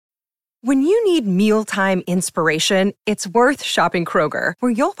When you need mealtime inspiration, it's worth shopping Kroger,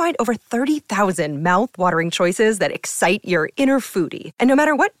 where you'll find over 30,000 mouth-watering choices that excite your inner foodie. And no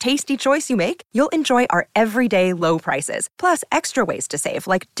matter what tasty choice you make, you'll enjoy our everyday low prices, plus extra ways to save,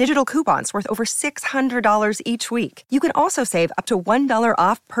 like digital coupons worth over $600 each week. You can also save up to $1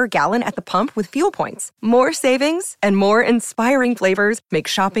 off per gallon at the pump with fuel points. More savings and more inspiring flavors make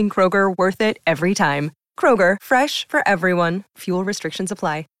shopping Kroger worth it every time. Kroger, fresh for everyone. Fuel restrictions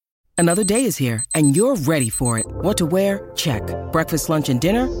apply. Another day is here, and you're ready for it. What to wear? Check. Breakfast, lunch, and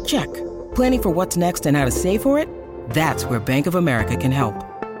dinner? Check. Planning for what's next and how to save for it? That's where Bank of America can help.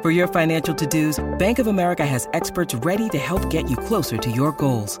 For your financial to-dos, Bank of America has experts ready to help get you closer to your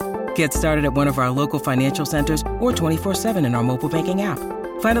goals. Get started at one of our local financial centers or 24/7 in our mobile banking app.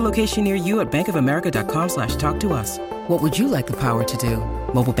 Find a location near you at bankofamerica.com/talktous. What would you like the power to do?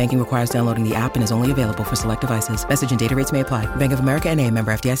 Mobile banking requires downloading the app and is only available for select devices. Message and data rates may apply. Bank of America N.A.,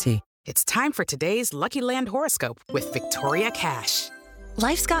 member FDIC. It's time for today's Lucky Land horoscope with Victoria Cash.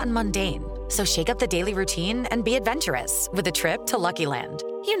 Life's gotten mundane, so shake up the daily routine and be adventurous with a trip to Lucky Land.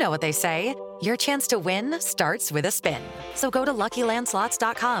 You know what they say, your chance to win starts with a spin. So go to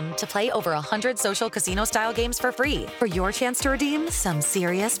LuckyLandSlots.com to play over 100 social casino-style games for free for your chance to redeem some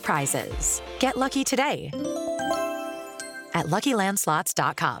serious prizes. Get lucky today at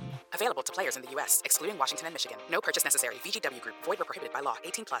LuckyLandSlots.com. Available to players in the U.S., excluding Washington and Michigan. No purchase necessary. VGW Group. Void where prohibited by law.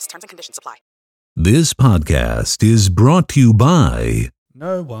 18+. Terms and conditions apply. This podcast is brought to you by...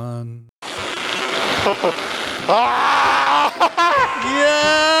 No one.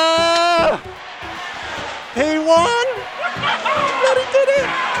 Yeah! He won! Bloody did it!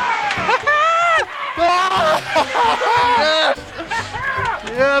 Yes!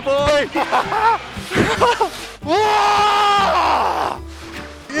 Yeah, boy!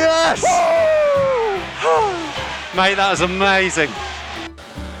 Yes! Mate, that was amazing.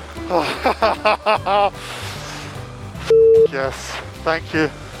 Yes, thank you,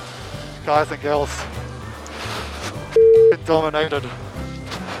 guys and girls. Dominated.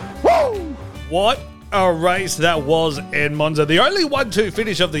 Woo! What a race that was in Monza. The only 1-2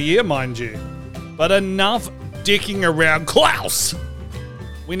 finish of the year, mind you. But enough dicking around. Klaus!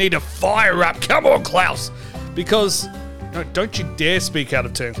 We need to fire up. Come on, Klaus! Because... No, don't you dare speak out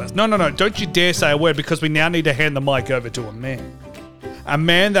of turn, Klaus. No. Don't you dare say a word, because we now need to hand the mic over to a man. A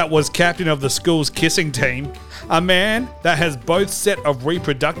man that was captain of the school's kissing team. A man that has both set of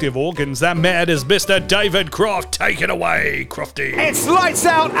reproductive organs. That man is Mr. David Croft. Take it away, Crofty. It's lights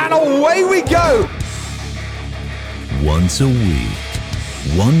out and away we go. Once a week,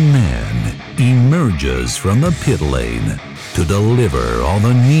 one man emerges from the pit lane to deliver all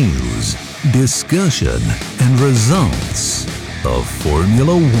the news, discussion, and results of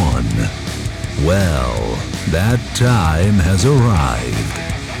Formula One. Well, that time has arrived.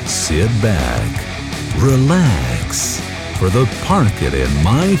 Sit back, relax, for the Park It in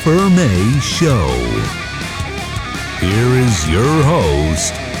My Ferme show. Here is your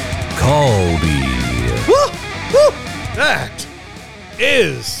host, Colby. Woo! That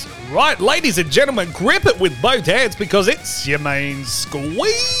is right, ladies and gentlemen. Grip it with both hands, because it's your main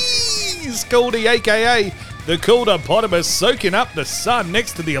squeeze, Goldie, aka the Cooldopotamus, soaking up the sun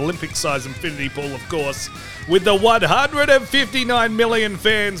next to the Olympic-sized infinity pool, of course, with the 159 million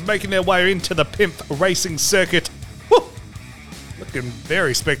fans making their way into the Pimp Racing circuit. Woo! Looking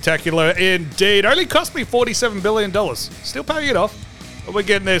very spectacular indeed. Only cost me $47 billion. Still paying it off, but we're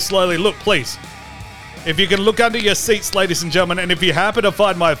getting there slowly. Look, please, if you can look under your seats, ladies and gentlemen, and if you happen to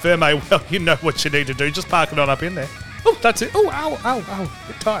find my Ferme, well, you know what you need to do. Just park it on up in there. Oh, that's it. Oh, ow.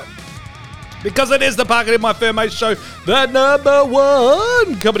 Get tired. Because it is the Park It in My Ferme show, the number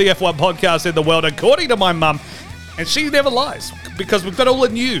one comedy F1 podcast in the world, according to my mum. And she never lies, because we've got all the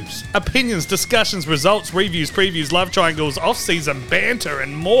news, opinions, discussions, results, reviews, previews, love triangles, off-season banter,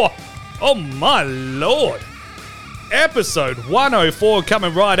 and more. Oh my lord. Episode 104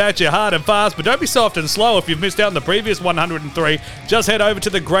 coming right at you hard and fast, but don't be soft and slow if you've missed out on the previous 103. Just head over to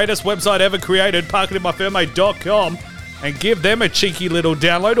the greatest website ever created, parkitinmyferme.com, and give them a cheeky little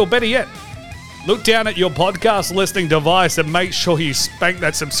download, or better yet, look down at your podcast listening device and make sure you spank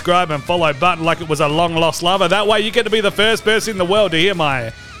that subscribe and follow button like it was a long-lost lover. That way you get to be the first person in the world to hear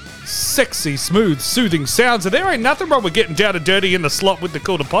my sexy, smooth, soothing sounds. And there ain't nothing wrong with getting down and dirty in the slot with the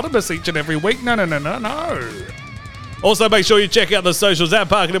Cooldopotamus each and every week. No. Also, make sure you check out the socials at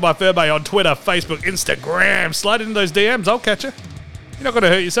Park It in My Ferme on Twitter, Facebook, Instagram. Slide into those DMs. I'll catch you. You're not going to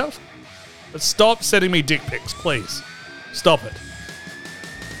hurt yourself. But stop sending me dick pics, please. Stop it.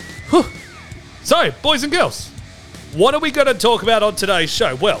 Whew. So, boys and girls, what are we going to talk about on today's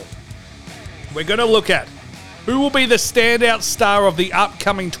show? Well, we're going to look at who will be the standout star of the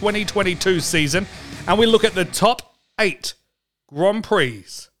upcoming 2022 season, and we look at the top 8 Grand Prix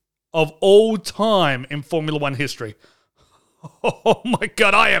of all time in Formula One history. Oh my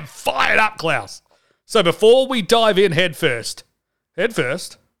God, I am fired up, Klaus. So before we dive in head first?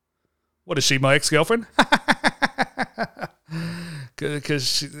 What is she, my ex-girlfriend?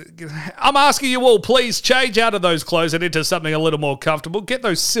 Because I'm asking you all, please change out of those clothes and into something a little more comfortable. Get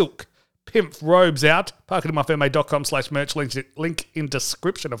those silk pimp robes out. parkitmyfma.com/merch, link in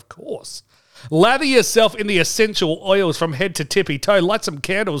description, of course. Lather yourself in the essential oils from head to tippy toe. Light some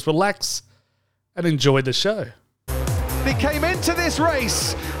candles, relax, and enjoy the show. He came into this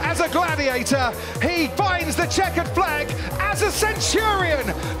race as a gladiator. He finds the checkered flag as a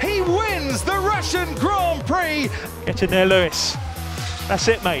centurion. He wins the Russian Grand Prix. Get in there, Lewis. That's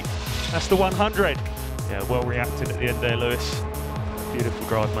it, mate. That's the 100. Yeah, well reacted at the end there, Lewis. Beautiful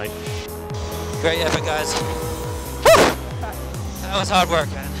drive, mate. Great effort, guys. Woo! That was hard work,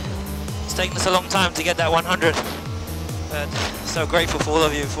 man. It's taken us a long time to get that 100. But so grateful for all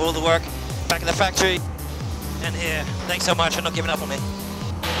of you, for all the work back in the factory and here. Thanks so much for not giving up on me.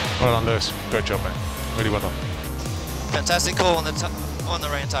 Well done, Lewis. Great job, man. Really well done. Fantastic call on the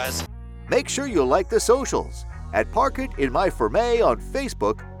rain tires. Make sure you like the socials at Park It in My Ferme on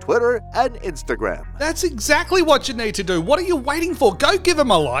Facebook, Twitter, and Instagram. That's exactly what you need to do. What are you waiting for? Go give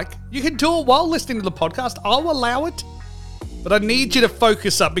them a like. You can do it while listening to the podcast. I'll allow it. But I need you to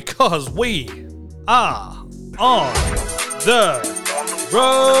focus up because we are on the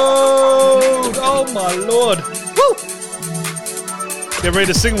road. Oh my Lord. Woo! Get ready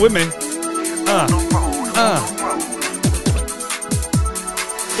to sing with me.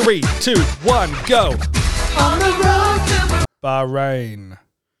 3, 2, 1, go. On the road to Bahrain.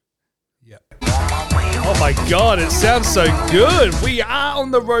 Yep. Oh my God, it sounds so good. We are on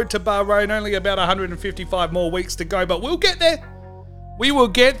the road to Bahrain. Only about 155 more weeks to go, but we'll get there. We will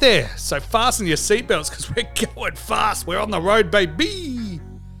get there. So fasten your seatbelts because we're going fast. We're on the road, baby.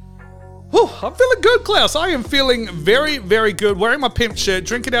 Whew, I'm feeling good, Klaus. I am feeling very, very good. Wearing my pimp shirt,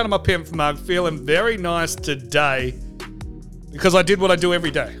 drinking out of my pimp mug, feeling very nice today because I did what I do every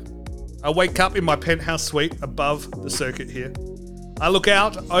day. I wake up in my penthouse suite above the circuit here. I look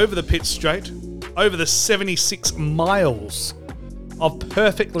out over the pit straight, over the 76 miles of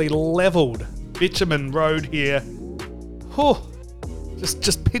perfectly leveled bitumen road here. Whew.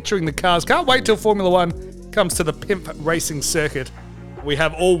 Just picturing the cars. Can't wait till Formula One comes to the pimp racing circuit. We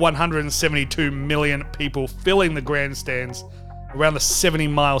have all 172 million people filling the grandstands around the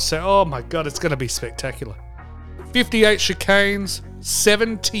 70-mile circuit. Oh my God, it's going to be spectacular. 58 chicanes,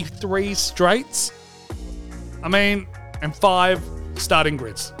 73 straights. I mean, and 5 starting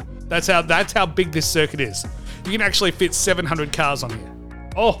grids. That's how big this circuit is. You can actually fit 700 cars on here.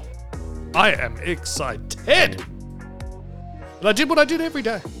 Oh, I am excited. But I did what I did every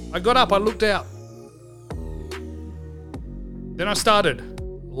day. I got up, I looked out. Then I started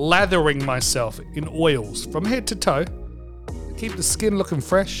lathering myself in oils from head to toe to keep the skin looking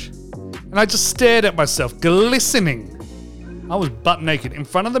fresh. And I just stared at myself, glistening. I was butt naked in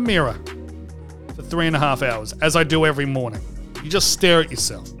front of the mirror for 3.5 hours, as I do every morning. You just stare at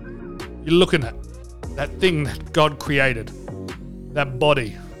yourself. You're looking at that thing that God created. That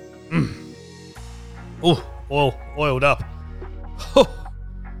body. Oh, oiled up.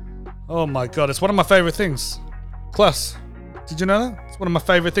 Oh my God, it's one of my favorite things. Klaus, did you know that? It's one of my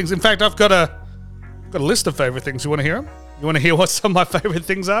favorite things. In fact, I've got a list of favorite things. You want to hear them? You want to hear what some of my favorite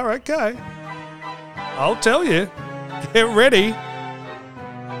things are? Okay. I'll tell you. Get ready.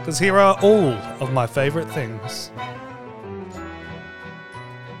 Because here are all of my favorite things.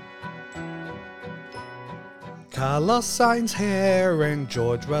 Carlos Sainz's hair and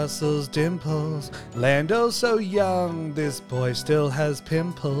George Russell's dimples. Lando so young, this boy still has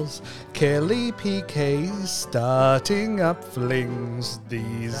pimples. Kelly Piquet's starting up flings.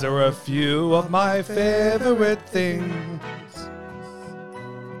 These are a few of my favorite things.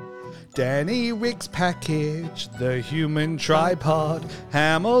 Danny Rick's package, the human tripod.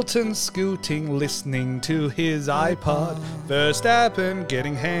 Hamilton scooting, listening to his iPod. Verstappen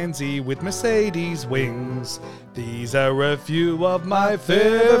getting handsy with Mercedes wings. These are a few of my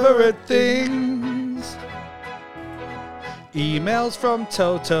favorite things. Emails from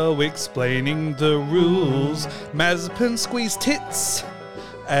Toto explaining the rules. Mazepin squeeze tits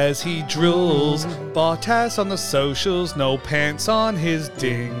as he drools. Bottas on the socials, no pants on his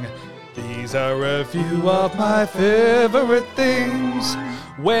ding. These are a few of my favorite things.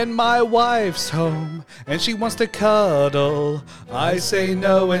 When my wife's home and she wants to cuddle, I say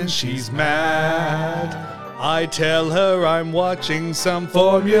no and she's mad. I tell her I'm watching some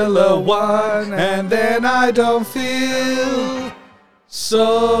Formula One, and then I don't feel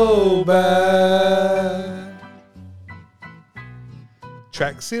so bad.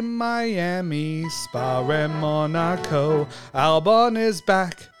 Tracks in Miami, Spa and Monaco. Albon is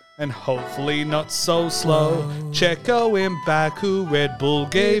back, and hopefully not so slow. Checo in Baku, Red Bull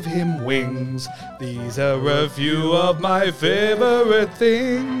gave him wings. These are a few of my favorite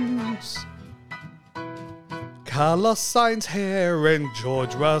things. Carlos Sainz's hair and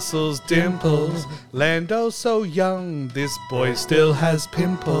George Russell's dimples. Lando so young, this boy still has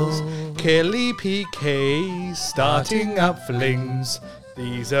pimples. Kelly Piquet starting up flings.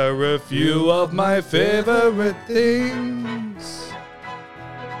 These are a few of my favorite things.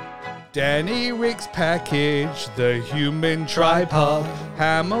 Danny Rick's package, the human tripod.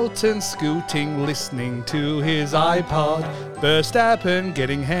 Hamilton scooting, listening to his iPod. Verstappen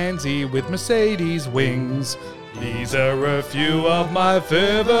getting handsy with Mercedes wings. These are a few of my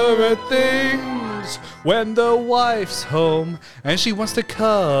favorite things. When the wife's home and she wants to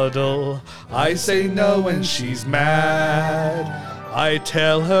cuddle, I say no and she's mad. I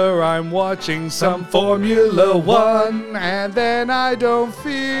tell her I'm watching some Formula One, and then I don't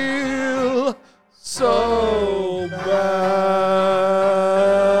feel so bad.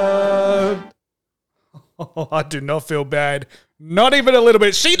 Oh, I do not feel bad. Not even a little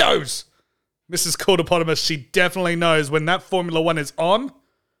bit. She knows. Mrs. Cordopotamus, she definitely knows when that Formula One is on,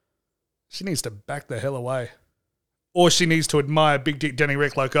 she needs to back the hell away. Or she needs to admire Big Dick Danny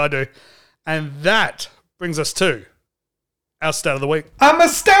Rick like I do. And that brings us to our stat of the week. I'm a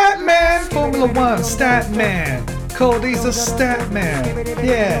stat man, Formula One stat man. Cody's a stat man.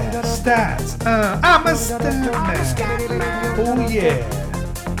 Yeah, stats. I'm a stat man. Oh yeah.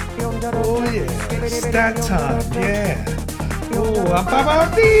 Oh yeah. Stat time. Yeah. Oh,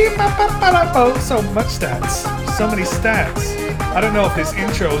 so much stats. So many stats. I don't know if this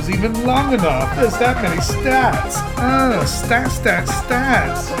intro is even long enough. There's that many stats.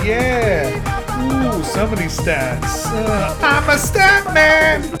 Stats. Yeah. Ooh, so many stats. I'm a stat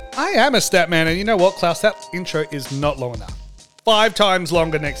man. I am a stat man, and you know what, Klaus? That intro is not long enough. 5 times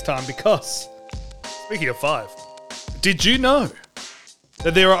longer next time, because, speaking of 5, did you know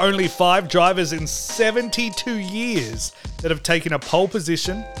that there are only 5 drivers in 72 years that have taken a pole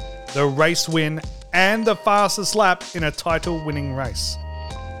position, the race win, and the fastest lap in a title-winning race?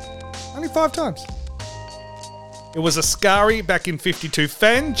 Only 5 times. It was Ascari back in 52,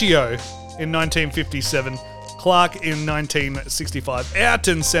 Fangio in 1957, Clark in 1965,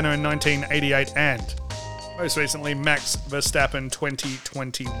 Ayrton Senna in 1988, and most recently Max Verstappen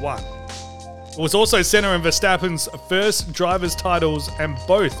 2021. It was also Senna and Verstappen's first drivers' titles, and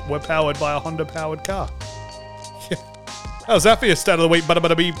both were powered by a Honda-powered car. How's that for your stat of the week?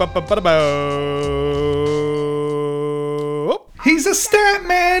 He's a stat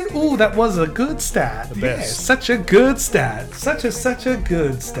man. Ooh, that was a good stat. The best. Yeah, such a good stat. Such a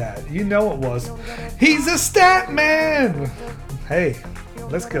good stat. You know it was. He's a stat man. Hey,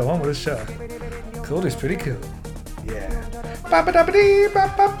 let's go on with the show. Cody's pretty cool. Yeah.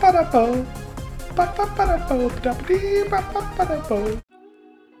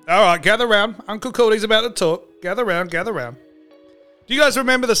 All right, gather round. Uncle Cody's about to talk. Gather round. Do you guys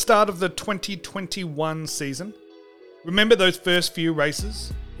remember the start of the 2021 season? Remember those first few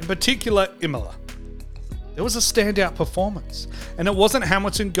races? In particular, Imola. There was a standout performance. And it wasn't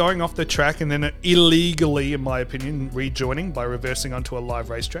Hamilton going off the track and then illegally, in my opinion, rejoining by reversing onto a live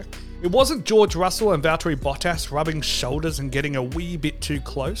racetrack. It wasn't George Russell and Valtteri Bottas rubbing shoulders and getting a wee bit too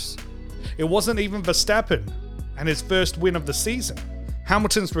close. It wasn't even Verstappen and his first win of the season.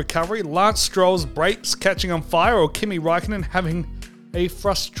 Hamilton's recovery, Lance Stroll's brakes catching on fire, or Kimi Räikkönen having a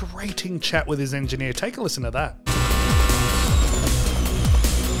frustrating chat with his engineer. Take a listen to that.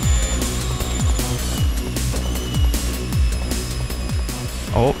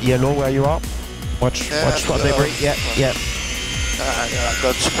 Oh, yellow where you are. Watch what they bring. Yeah. I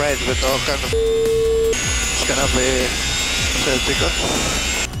got sprayed with all kind of... It's gonna be safety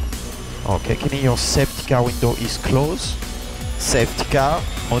car. Okay, Kimi, your safety car window is closed. Safety car,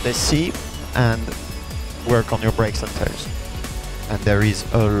 mode C, and work on your brakes and tires. And there is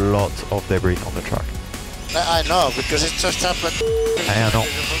a lot of debris on the track. I know, because it just happened. I know.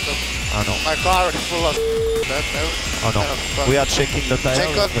 My car is full of that. Oh no, we are checking the tires.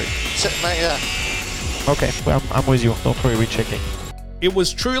 Yeah. Okay, well, I'm with you. Don't worry, we're checking. It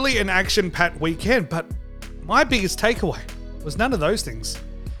was truly an action-packed weekend, but my biggest takeaway was none of those things.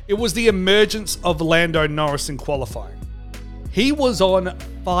 It was the emergence of Lando Norris in qualifying. He was on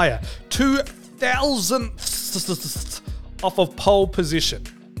fire. 2,000th off of pole position.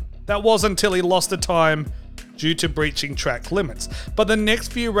 That was until he lost the time due to breaching track limits. But the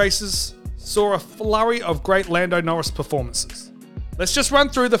next few races saw a flurry of great Lando Norris performances. Let's just run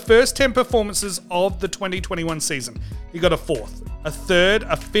through the first 10 performances of the 2021 season. He got a 4th, a 3rd,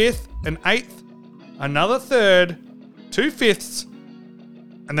 a 5th, an 8th, another 3rd, 2 5ths,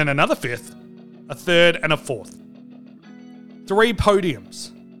 and then another 5th, a 3rd, and a 4th. 3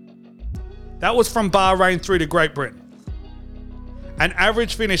 podiums. That was from Bahrain through to Great Britain. An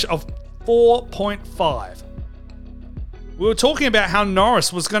average finish of 4.5. We were talking about how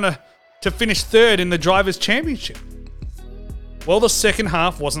Norris was going to finish 3rd in the Drivers' Championship. Well, the second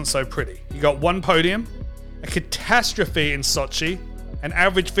half wasn't so pretty. He got 1 podium, a catastrophe in Sochi, an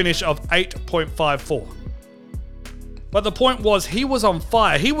average finish of 8.54. But the point was, he was on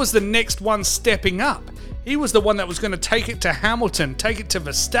fire. He was the next one stepping up. He was the one that was going to take it to Hamilton, take it to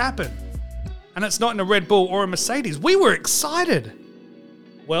Verstappen. And it's not in a Red Bull or a Mercedes. We were excited.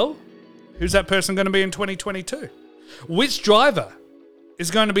 Well, who's that person going to be in 2022? Which driver is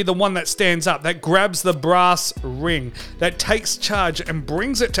going to be the one that stands up, that grabs the brass ring, that takes charge and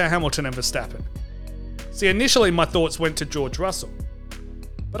brings it to Hamilton and Verstappen? See, initially my thoughts went to George Russell,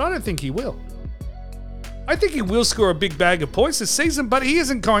 but I don't think he will. I think he will score a big bag of points this season, but he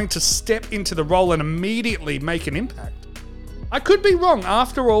isn't going to step into the role and immediately make an impact. I could be wrong.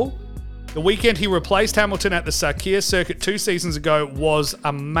 After all, the weekend he replaced Hamilton at the Sakhir circuit 2 seasons ago was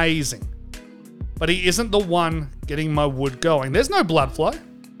amazing. But he isn't the one getting my wood going. There's no blood flow.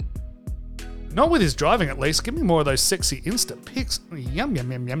 Not with his driving, at least. Give me more of those sexy Insta pics. Yum,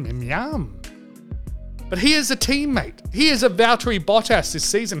 yum, yum, yum, yum, yum. But he is a teammate. He is a Valtteri Bottas this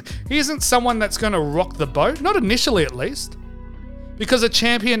season. He isn't someone that's going to rock the boat. Not initially, at least. Because a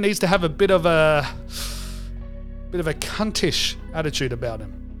champion needs to have a bit of a cuntish attitude about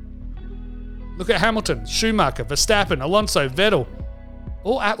him. Look at Hamilton, Schumacher, Verstappen, Alonso, Vettel.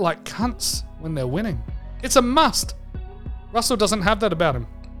 All act like cunts when they're winning. It's a must. Russell doesn't have that about him.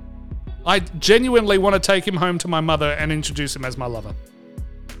 I genuinely want to take him home to my mother and introduce him as my lover.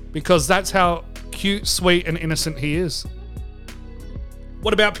 Because that's how cute, sweet, and innocent he is.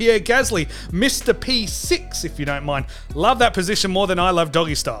 What about Pierre Gasly? Mr. P6, if you don't mind. Love that position more than I love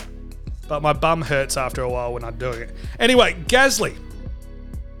doggy style. But my bum hurts after a while when I'm doing it. Anyway, Gasly.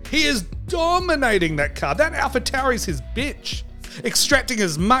 He is dominating that car. That AlphaTauri's his bitch. Extracting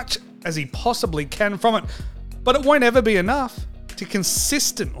as much as he possibly can from it. But it won't ever be enough to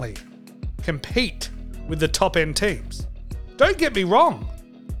consistently compete with the top-end teams. Don't get me wrong.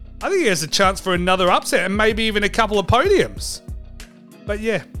 I think he has a chance for another upset and maybe even a couple of podiums. But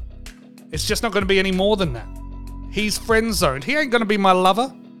yeah, it's just not going to be any more than that. He's friend-zoned. He ain't going to be my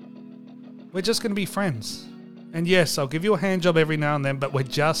lover. We're just going to be friends. And yes, I'll give you a hand job every now and then, but we're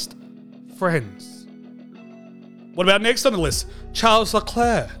just friends. What about next on the list? Charles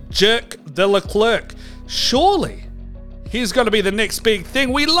Leclerc. Jerk de Leclerc. Surely he's going to be the next big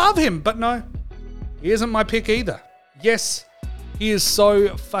thing. We love him, but no, he isn't my pick either. Yes, he is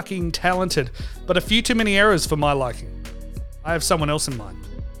so fucking talented, but a few too many errors for my liking. I have someone else in mind.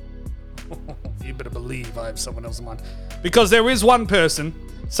 You better believe I have someone else in mind. Because there is one person,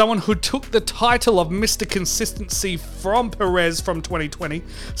 someone who took the title of Mr. Consistency from Perez from 2020,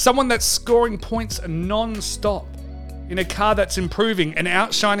 someone that's scoring points non-stop in a car that's improving and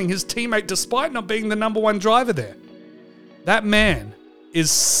outshining his teammate despite not being the number one driver there. That man is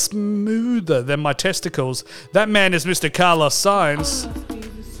smoother than my testicles. That man is Mr. Carlos Sainz.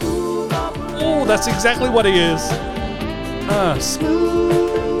 Oh, that's exactly what he is.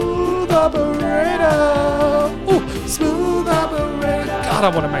 Smooth operator. Ooh, smooth operator. God, I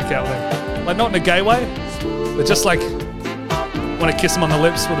want to make out with him. Like, not in a gay way, but just like, want to kiss him on the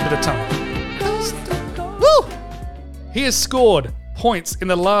lips with a bit of tongue. Woo! He has scored points in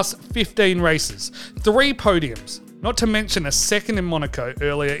the last 15 races. 3 podiums, not to mention a second in Monaco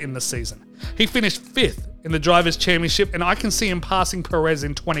earlier in the season. He finished 5th in the Drivers' Championship, and I can see him passing Perez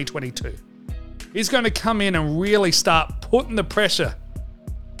in 2022. He's going to come in and really start putting the pressure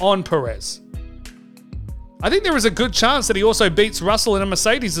on Perez. I think there is a good chance that he also beats Russell in a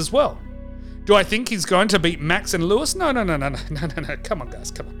Mercedes as well. Do I think he's going to beat Max and Lewis? No. Come on,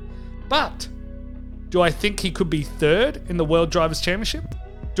 guys, come on. But do I think he could be 3rd in the World Drivers' Championship?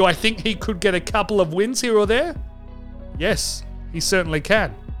 Do I think he could get a couple of wins here or there? Yes, he certainly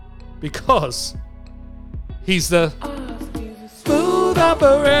can. Because he's the smooth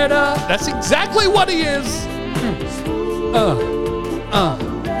operator. That's exactly what he is.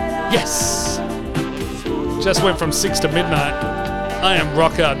 Yes. Just went from 6 to midnight. I am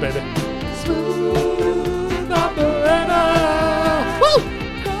rock hard, baby. Smooth operator. Woo!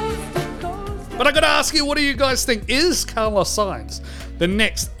 But I gotta ask you, what do you guys think? Is Carlos Sainz the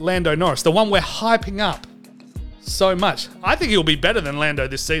next Lando Norris? The one we're hyping up so much. I think he'll be better than Lando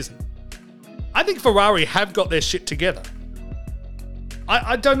this season. I think Ferrari have got their shit together.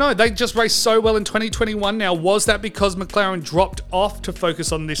 I don't know. They just raced so well in 2021. Now, was that because McLaren dropped off to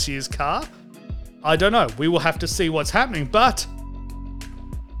focus on this year's car? I don't know. We will have to see what's happening. But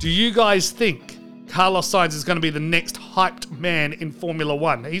do you guys think Carlos Sainz is going to be the next hyped man in Formula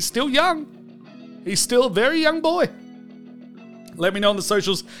One? He's still young. He's still a very young boy. Let me know on the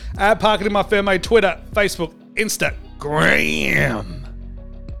socials. At Park It In My Ferme, Twitter, Facebook, Instagram.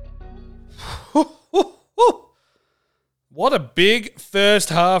 What a big first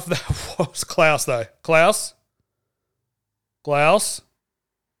half that was. Klaus, though. Klaus?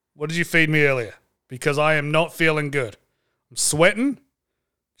 What did you feed me earlier? Because I am not feeling good. I'm sweating. Did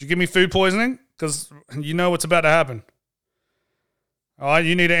you give me food poisoning? Because you know what's about to happen. All right,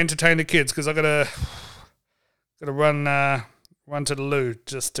 you need to entertain the kids because I gotta run to the loo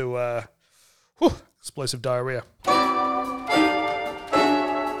just to explosive diarrhea.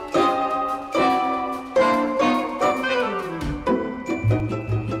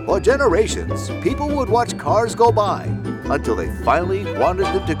 For generations, people would watch cars go by until they finally wanted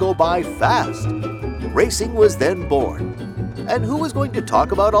them to go by fast. Racing was then born. And who was going to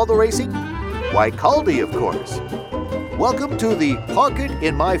talk about all the racing? Why, Caldi, of course. Welcome to the Park It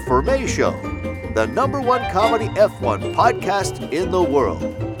In My Ferme show, the #1 comedy F1 podcast in the world.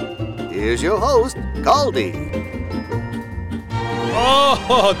 Here's your host, Caldi.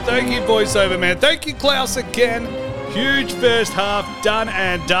 Oh, thank you, voiceover man. Thank you, Klaus, again. Huge first half, done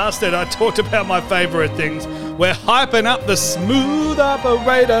and dusted. I talked about my favorite things. We're hyping up the smooth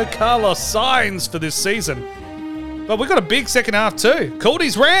operator Carlos Sainz for this season. But we've got a big second half too.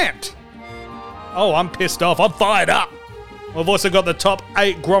 Caldi's rant. Oh, I'm pissed off. I'm fired up. We've also got the top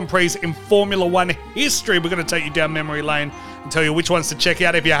 8 Grand Prix in Formula One history. We're going to take you down memory lane and tell you which ones to check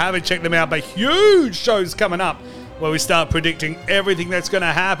out if you haven't checked them out. But huge shows coming up where we start predicting everything that's going to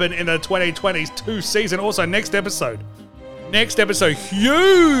happen in the 2022 season. Also, next episode,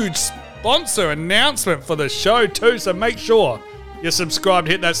 huge sponsor announcement for the show too. So make sure you're subscribed,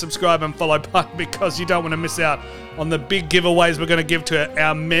 hit that subscribe and follow button because you don't want to miss out on the big giveaways we're going to give to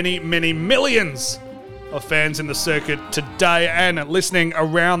our many, many millions of fans in the circuit today and listening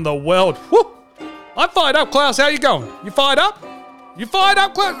around the world. Woo! I'm fired up, Klaus. How you going? You fired up? You fired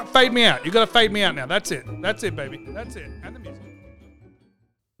up, Klaus? Fade me out. You got to fade me out now. That's it. That's it, baby. That's it. And the music.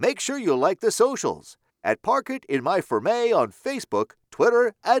 Make sure you like the socials at Park It In My Ferme on Facebook,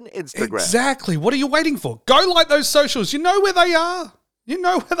 Twitter, and Instagram. Exactly. What are you waiting for? Go like those socials. You know where they are. You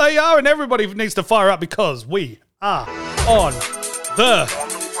know where they are, and everybody needs to fire up because we are on the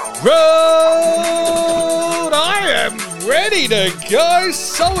road. I am ready to go.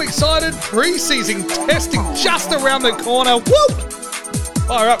 So excited. Pre-season testing just around the corner. Woo!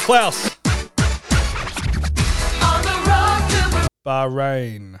 Fire up, Klaus.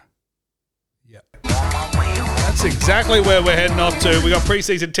 Bahrain. Yep. That's exactly where we're heading off to. We got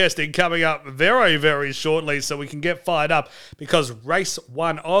pre-season testing coming up very, very shortly so we can get fired up because race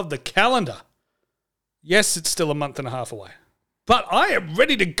 1 of the calendar. Yes, it's still a month and a half away. But I am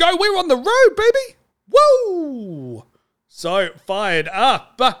ready to go. We're on the road, baby. Woo! So fired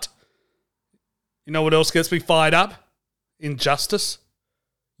up. But you know what else gets me fired up? Injustice.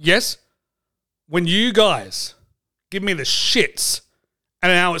 Yes, when you guys give me the shits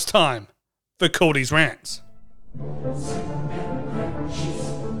and now it's time for Caldi's rants.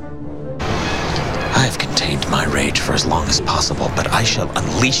 I've contained my rage for as long as possible, but I shall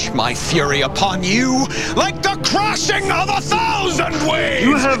unleash my fury upon you like the crashing of 1,000 waves!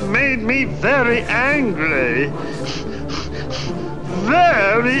 You have made me very angry.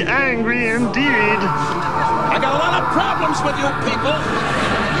 Very angry indeed. I got a lot of problems with you people.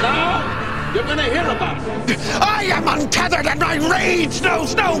 Now, you're gonna hear about it. I am untethered and my rage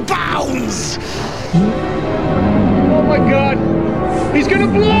knows no bounds! Oh my god! He's gonna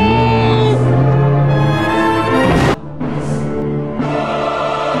blow!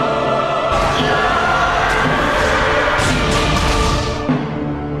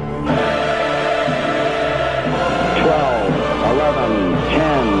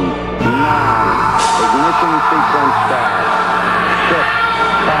 Sequence start. 6,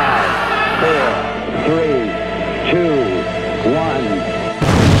 5, 4, 3, 2, 1.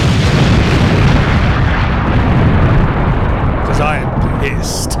 Because I am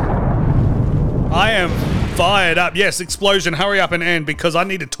pissed. I am fired up. Yes, explosion, hurry up and end because I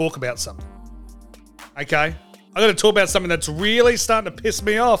need to talk about something. Okay? I got to talk about something that's really starting to piss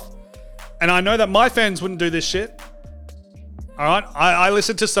me off. And I know that my fans wouldn't do this shit. All right? I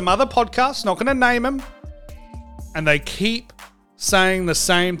listen to some other podcasts, not going to name them. And they keep saying the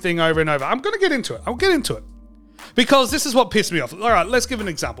same thing over and over. I'm going to get into it. I'll get into it. Because this is what pissed me off. All right, let's give an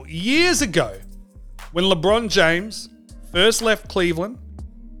example. Years ago, when LeBron James first left Cleveland,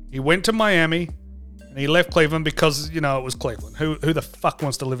 he went to Miami, and he left Cleveland because, it was Cleveland. Who the fuck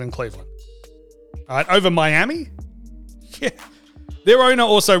wants to live in Cleveland? All right, over Miami? Yeah. Their owner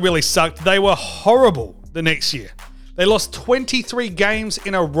also really sucked. They were horrible the next year. They lost 23 games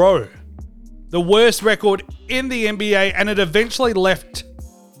in a row. The worst record in the NBA, and it eventually left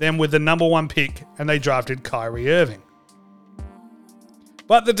them with the number 1 pick, and they drafted Kyrie Irving.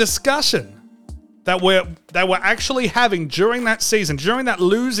 But the discussion that they were actually having during that season, during that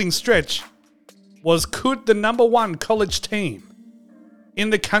losing stretch, was could the number 1 college team in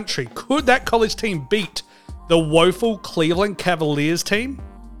the country, could that college team beat the woeful Cleveland Cavaliers team?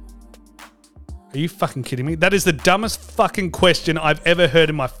 Are you fucking kidding me? That is the dumbest fucking question I've ever heard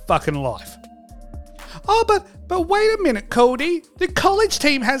in my fucking life. Oh, but wait a minute, Cody. The college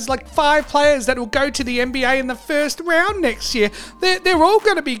team has like 5 players that will go to the NBA in the first round next year. They're all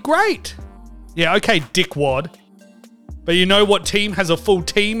going to be great. Yeah, okay, dickwad. But you know what team has a full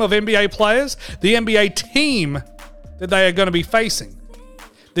team of NBA players? The NBA team that they are going to be facing.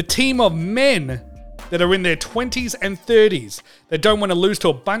 The team of men that are in their 20s and 30s that don't want to lose to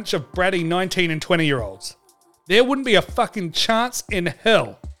a bunch of bratty 19 and 20-year-olds. There wouldn't be a fucking chance in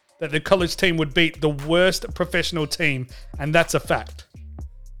hell that the college team would beat the worst professional team, and that's a fact.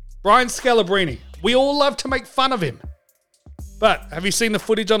 Brian Scalabrine, we all love to make fun of him. But have you seen the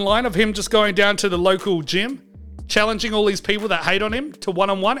footage online of him just going down to the local gym, challenging all these people that hate on him to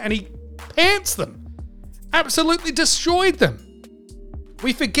one-on-one, and he pants them. Absolutely destroyed them.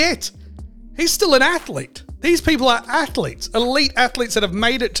 We forget. He's still an athlete. These people are athletes, elite athletes that have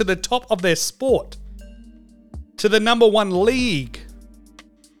made it to the top of their sport, to the number 1 league.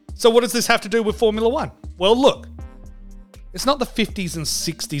 So what does this have to do with Formula 1? Well, look, it's not the 50s and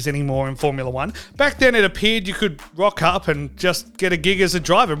 60s anymore in Formula 1. Back then it appeared you could rock up and just get a gig as a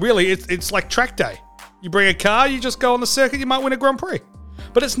driver. Really, it's like track day. You bring a car, you just go on the circuit, you might win a Grand Prix.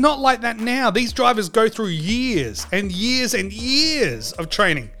 But it's not like that now. These drivers go through years and years and years of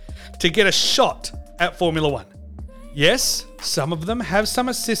training to get a shot at Formula 1. Yes, some of them have some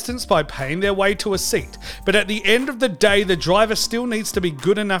assistance by paying their way to a seat, but at the end of the day, the driver still needs to be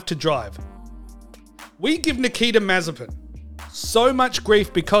good enough to drive. We give Nikita Mazepin so much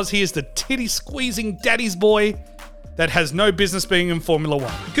grief because he is the titty-squeezing daddy's boy that has no business being in Formula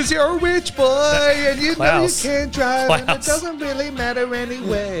 1. Because you're a rich boy and you Klaus. know you can't drive and it Klaus. doesn't really matter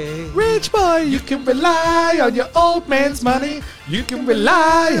anyway. Rich boy, you can rely on your old man's money. You can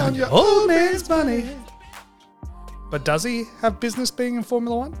rely on your old man's money. But does he have business being in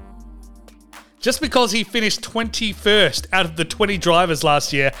Formula 1? Just because he finished 21st out of the 20 drivers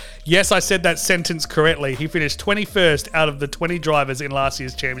last year, yes, I said that sentence correctly. He finished 21st out of the 20 drivers in last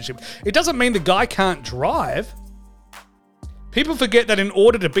year's championship. It doesn't mean the guy can't drive. People forget that in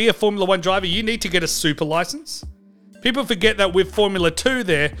order to be a Formula 1 driver, you need to get a super license. People forget that with Formula 2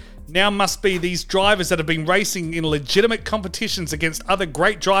 there now must be these drivers that have been racing in legitimate competitions against other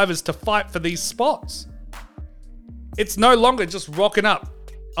great drivers to fight for these spots. It's no longer just rocking up.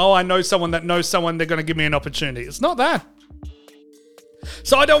 Oh, I know someone that knows someone, they're going to give me an opportunity. It's not that.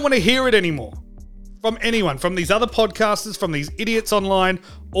 So I don't want to hear it anymore from anyone, from these other podcasters, from these idiots online.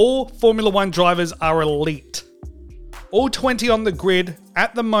 All Formula 1 drivers are elite. All 20 on the grid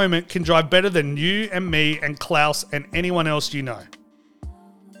at the moment can drive better than you and me and Klaus and anyone else you know.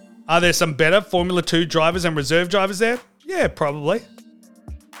 Are there some better Formula 2 drivers and reserve drivers there? Yeah, probably.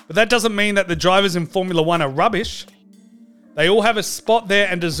 But that doesn't mean that the drivers in Formula 1 are rubbish. They all have a spot there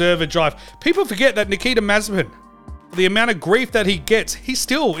and deserve a drive. People forget that Nikita Mazepin, the amount of grief that he gets, he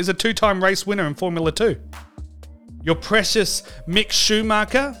still is a 2-time race winner in Formula 2. Your precious Mick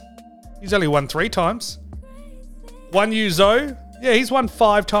Schumacher, he's only won 3 times. Guan Yu Zhou, yeah, he's won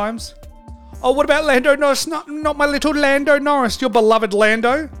 5 times. Oh, what about Lando Norris? Not my little Lando Norris, your beloved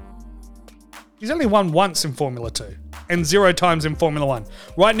Lando. He's only won once in Formula 2 and 0 times in Formula 1.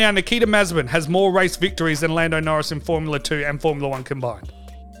 Right now, Nikita Mazepin has more race victories than Lando Norris in Formula 2 and Formula 1 combined.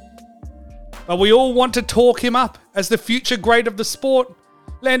 But we all want to talk him up as the future great of the sport.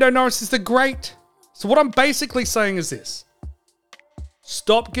 Lando Norris is the great. So what I'm basically saying is this.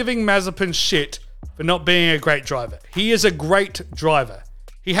 Stop giving Mazepin shit for not being a great driver. He is a great driver.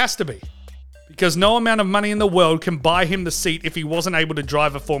 He has to be. Because no amount of money in the world can buy him the seat if he wasn't able to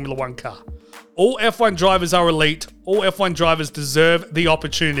drive a Formula 1 car. All F1 drivers are elite. All F1 drivers deserve the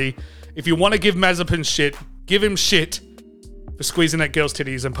opportunity. If you want to give Mazepin shit, give him shit for squeezing that girl's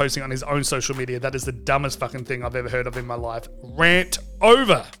titties and posting on his own social media. That is the dumbest fucking thing I've ever heard of in my life. Rant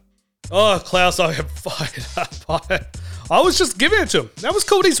over. Oh, Klaus, I am fired up. I was just giving it to him. That was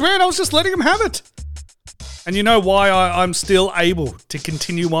Cody's rant. I was just letting him have it. And you know why I'm still able to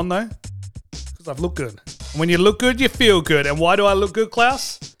continue on, though? Because I've looked good. And when you look good, you feel good. And why do I look good,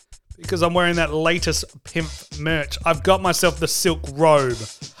 Klaus? Because I'm wearing that latest pimp merch. I've got myself the silk robe.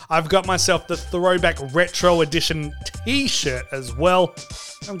 I've got myself the throwback retro edition t-shirt as well.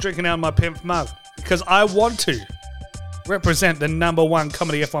 I'm drinking out of my pimp mug because I want to represent the #1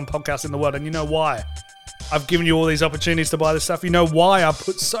 comedy F1 podcast in the world. And you know why? I've given you all these opportunities to buy this stuff. You know why I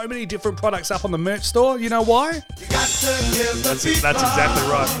put so many different products up on the merch store? You know why? That's exactly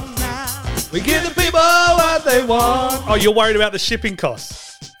right. We give the people what they want. Oh, you're worried about the shipping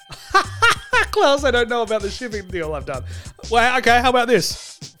costs. Klaus, I don't know about the shipping deal I've done. Well, okay, how about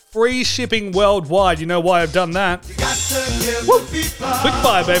this? Free shipping worldwide. You know why I've done that? Quick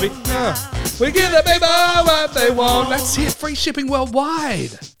buy, baby. We give the people what they want. That's it. Free shipping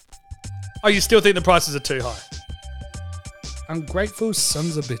worldwide. Oh, you still think the prices are too high? Ungrateful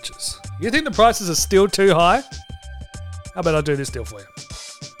sons of bitches. You think the prices are still too high? How about I do this deal for you?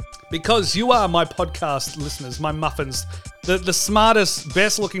 Because you are my podcast listeners, my muffins, the smartest,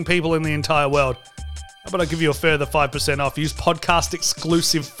 best looking people in the entire world. How about I give you a further 5% off? Use podcast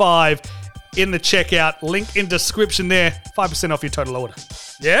exclusive 5 in the checkout. Link in description there. 5% off your total order.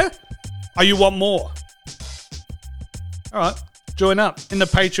 Yeah? Oh, you want more? All right. Join up in the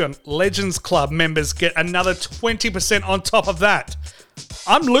Patreon. Legends Club members get another 20% on top of that.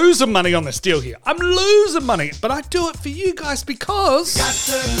 I'm losing money on this deal here. I'm losing money, but I do it for you guys because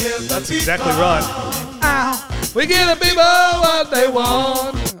that's exactly right. Ow. We give the people what they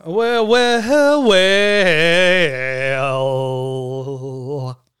want. Well.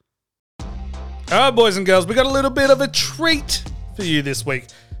 All right, boys and girls, we got a little bit of a treat for you this week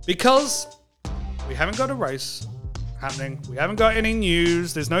because we haven't got a race happening. We haven't got any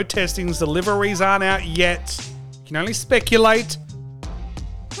news. There's no testings. The liveries aren't out yet. You can only speculate.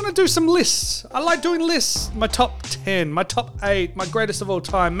 I'm going to do some lists. I like doing lists. My top 10, my top 8, my greatest of all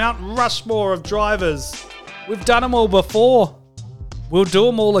time, Mount Rushmore of drivers. We've done them all before. We'll do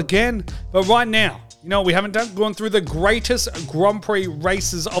them all again. But right now, you know, we haven't gone through the greatest Grand Prix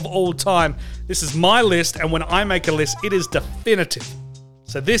races of all time. This is my list, and when I make a list, it is definitive.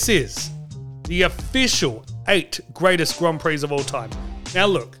 So this is the official 8 greatest Grand Prix of all time. Now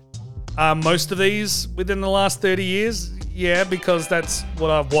look, most of these within the last 30 years, yeah, because that's what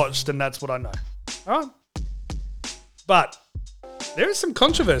I've watched and that's what I know. All right? But there is some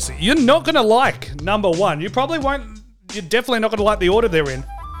controversy. You're not going to like number 1. You probably won't. You're definitely not going to like the order they're in.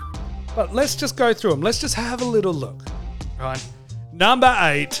 But let's just go through them. Let's just have a little look. All right. Number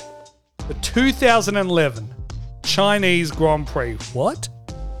 8, the 2011 Chinese Grand Prix. What?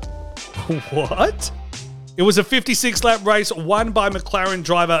 What? It was a 56-lap race won by McLaren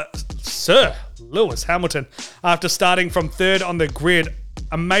driver Sir Lewis Hamilton after starting from 3rd on the grid.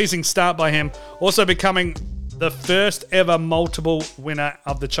 Amazing start by him. Also becoming the first ever multiple winner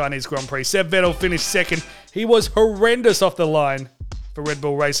of the Chinese Grand Prix. Seb Vettel finished 2nd. He was horrendous off the line for Red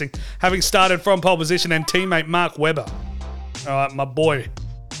Bull Racing, having started from pole position, and teammate Mark Webber. All right, my boy,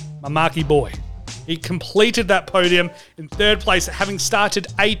 my Marky boy. He completed that podium in 3rd place, having started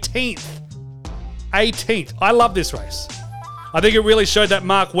 18th. 18th. I love this race. I think it really showed that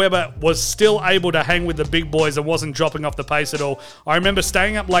Mark Webber was still able to hang with the big boys and wasn't dropping off the pace at all. I remember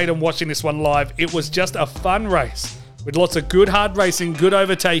staying up late and watching this one live. It was just a fun race with lots of good hard racing, good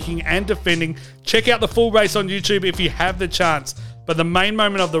overtaking and defending. Check out the full race on YouTube if you have the chance. But the main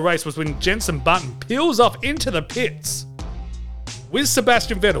moment of the race was when Jenson Button peels off into the pits with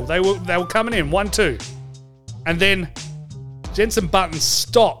Sebastian Vettel. They were coming in 1-2. And then Jenson Button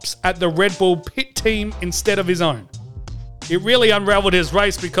stops at the Red Bull pit team instead of his own. It really unraveled his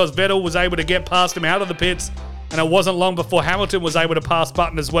race because Vettel was able to get past him out of the pits, and it wasn't long before Hamilton was able to pass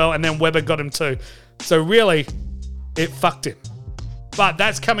Button as well, and then Webber got him too. So really, it fucked him. But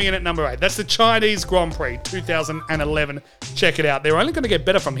that's coming in at number 8. That's the Chinese Grand Prix 2011. Check it out. They're only going to get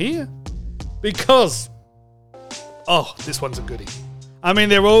better from here because, oh, this one's a goodie. I mean,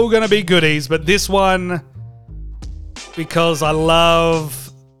 they're all going to be goodies, but this one, because I love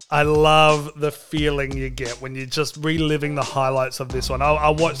the feeling you get when you're just reliving the highlights of this one. I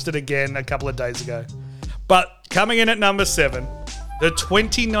watched it again a couple of days ago. But coming in at number 7, the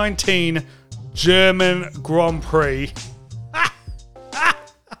 2019 German Grand Prix.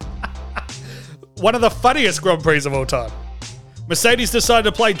 One of the funniest Grand Prix of all time. Mercedes decided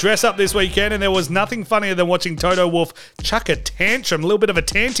to play dress up this weekend, and there was nothing funnier than watching Toto Wolff chuck a tantrum, a little bit of a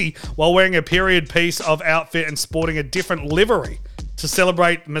tanty, while wearing a period piece of outfit and sporting a different livery to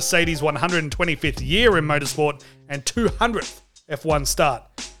celebrate Mercedes' 125th year in motorsport and 200th F1 start.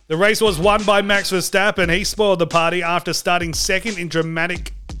 The race was won by Max Verstappen. He spoiled the party after starting 2nd in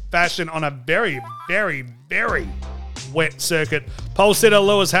dramatic fashion on a very, very, very wet circuit. Pole sitter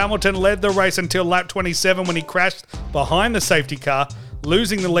Lewis Hamilton led the race until lap 27 when he crashed behind the safety car,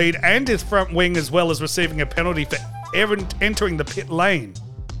 losing the lead and his front wing, as well as receiving a penalty for entering the pit lane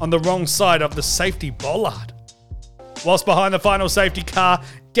on the wrong side of the safety bollard. Whilst behind the final safety car,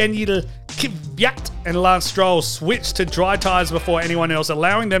 Daniel Kvyat and Lance Stroll switched to dry tyres before anyone else,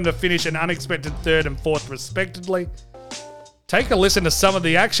 allowing them to finish an unexpected third and fourth respectively. Take a listen to some of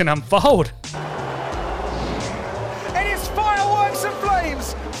the action unfold. It is fireworks and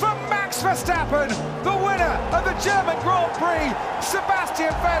flames from Max Verstappen, the winner of the German Grand Prix.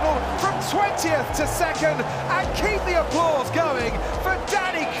 Sebastian Vettel from 20th to 2nd, and keep the applause going for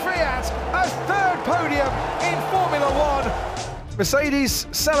Danny Kvyat, a third podium in Formula One. Mercedes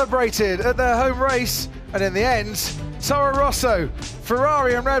celebrated at their home race, and in the end, Toro Rosso,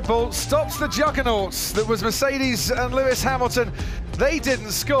 Ferrari and Red Bull stopped the juggernauts that was Mercedes and Lewis Hamilton. They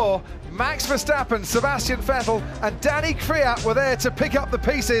didn't score. Max Verstappen, Sebastian Vettel and Danny Kvyat were there to pick up the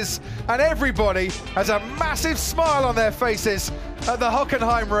pieces, and everybody has a massive smile on their faces at the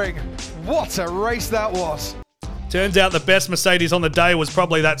Hockenheim ring. What a race that was. Turns out the best Mercedes on the day was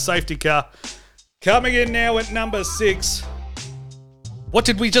probably that safety car. Coming in now at number 6. What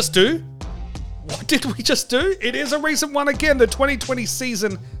did we just do? What did we just do? It is a recent one again, the 2020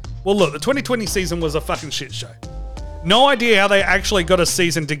 season. Well, look, the 2020 season was a fucking shit show. No idea how they actually got a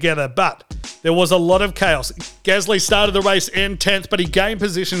season together, but there was a lot of chaos. Gasly started the race in 10th, but he gained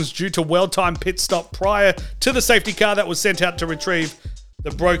positions due to well-timed pit stop prior to the safety car that was sent out to retrieve the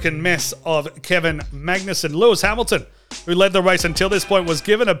broken mess of Kevin Magnussen. Lewis Hamilton, who led the race until this point, was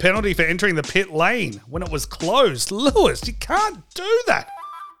given a penalty for entering the pit lane when it was closed. Lewis, you can't do that.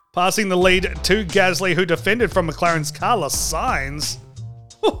 Passing the lead to Gasly, who defended from McLaren's Carlos Sainz.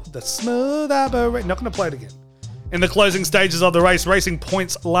 The smooth aberration. Not going to play it again. In the closing stages of the race, Racing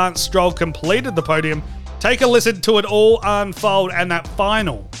Point's Lance Stroll completed the podium. Take a listen to it all unfold and that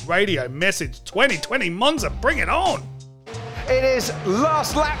final radio message. 2020 Monza, bring it on. It is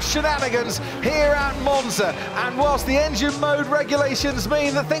last lap shenanigans here at Monza, and whilst the engine mode regulations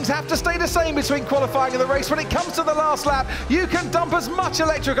mean that things have to stay the same between qualifying and the race, when it comes to the last lap, you can dump as much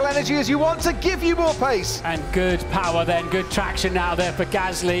electrical energy as you want to give you more pace. And good power then, good traction now there for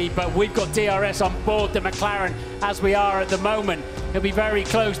Gasly, but we've got DRS on board the McLaren as we are at the moment. He'll be very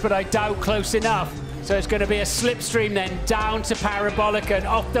close, but I doubt close enough. So it's going to be a slipstream then down to Parabolica and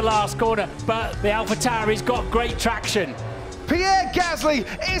off the last corner, but the AlphaTauri's got great traction. Pierre Gasly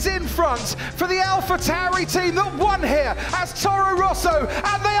is in front for the AlphaTauri team that won here as Toro Rosso,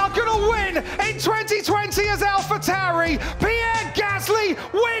 and they are going to win in 2020 as AlphaTauri. Pierre Gasly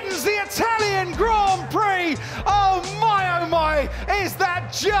wins the Italian Grand Prix. Oh my, is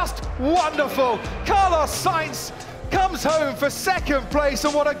that just wonderful? Carlos Sainz comes home for second place,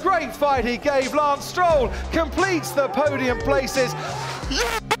 and what a great fight he gave. Lance Stroll completes the podium places.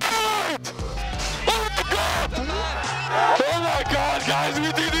 Oh my God, guys,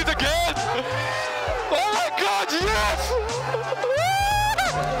 we did it again! Oh my God, yes!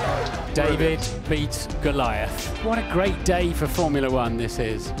 David beats Goliath. What a great day for Formula One this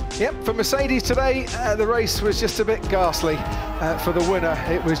is. Yep, for Mercedes today, the race was just a bit ghastly. For the winner,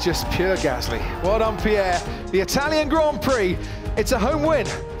 it was just pure Gasly. Well done, Pierre. The Italian Grand Prix, it's a home win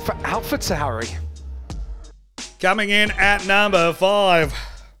for AlphaTauri. Coming in at number 5.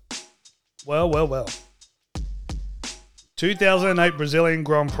 Well. 2008 Brazilian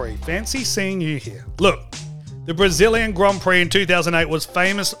Grand Prix. Fancy seeing you here. Look, the Brazilian Grand Prix in 2008 was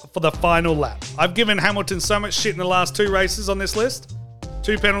famous for the final lap. I've given Hamilton so much shit in the last 2 races on this list.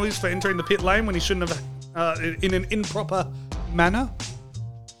 2 penalties for entering the pit lane when he shouldn't have, in an improper manner.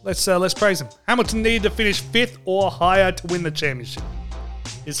 Let's praise him. Hamilton needed to finish 5th or higher to win the championship.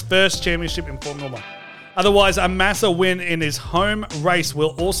 His first championship in Formula 1. Otherwise, a Massa win in his home race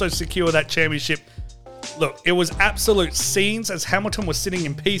will also secure that championship. Look, it was absolute scenes as Hamilton was sitting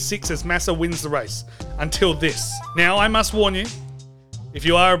in P6 as Massa wins the race. Until this. Now, I must warn you, if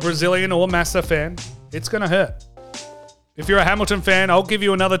you are a Brazilian or Massa fan, it's going to hurt. If you're a Hamilton fan, I'll give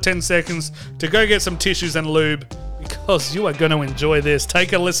you another 10 seconds to go get some tissues and lube, because you are going to enjoy this.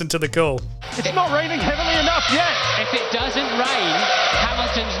 Take a listen to the call. It's not raining heavily enough yet. If it doesn't rain,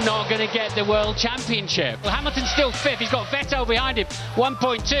 Hamilton's not going to get the World Championship. Well, Hamilton's still 5th. He's got Vettel behind him,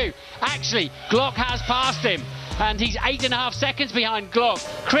 1.2. Actually, Glock has passed him, and he's 8.5 seconds behind Glock.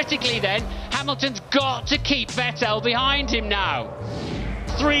 Critically then, Hamilton's got to keep Vettel behind him now.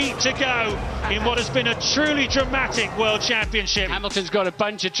 3 to go in what has been a truly dramatic World Championship. Hamilton's got a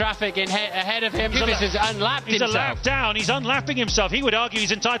bunch of traffic ahead of him. Kubica has unlapped himself. He's a lap down. He's unlapping himself. He would argue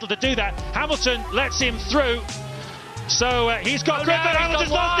he's entitled to do that. Hamilton lets him through. So he's got grip, and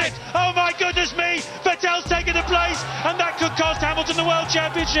Hamilton's lost it. Oh my goodness me! Vettel's taken the place, and that could cost Hamilton the World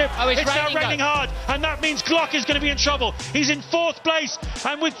Championship. It's now raining hard, and that means Glock is going to be in trouble. He's in 4th place,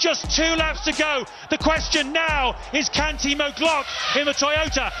 and with just 2 laps to go, the question now is, can Timo Glock in the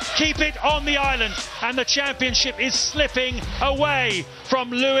Toyota keep it on the island? And the championship is slipping away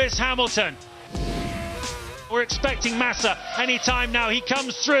from Lewis Hamilton. We're expecting Massa any time now. He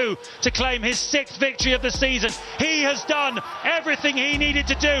comes through to claim his 6th victory of the season. He has done everything he needed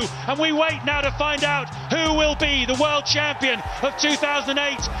to do, and we wait now to find out who will be the world champion of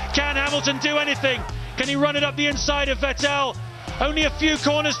 2008. Can Hamilton do anything? Can he run it up the inside of Vettel? Only a few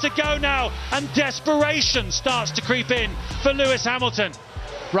corners to go now, and desperation starts to creep in for Lewis Hamilton.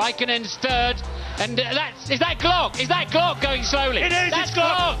 Raikkonen's 3rd. And is that Glock? Is that Glock going slowly? It is, it's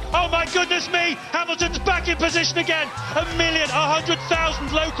Glock. Oh my goodness me, Hamilton's back in position again.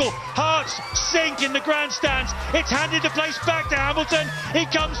 100,000 local hearts sink in the grandstands. It's handed the place back to Hamilton. He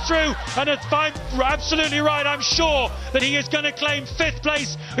comes through, and if I'm absolutely right, I'm sure that he is going to claim 5th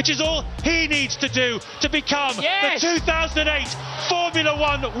place, which is all he needs to do to become the 2008 Formula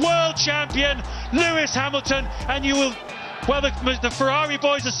One World Champion, Lewis Hamilton. And you will... Well, the Ferrari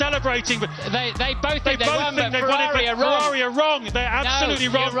boys are celebrating, but they both think they won, but Ferrari are wrong. They're absolutely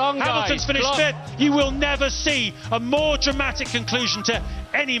wrong. Hamilton's finished 5th. You will never see a more dramatic conclusion to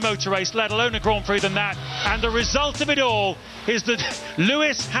any motor race, let alone a Grand Prix, than that. And the result of it all is that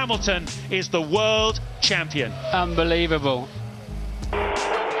Lewis Hamilton is the world champion. Unbelievable. Guys,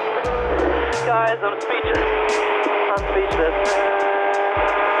 I'm speechless.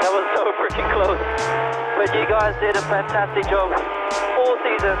 That was so freaking close. But you guys did a fantastic job all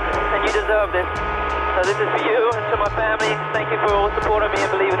season, and you deserve this. So this is for you and to my family. Thank you for all supporting me and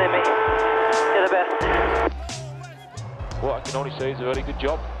believing in me. You're the best. What I can only say is a very good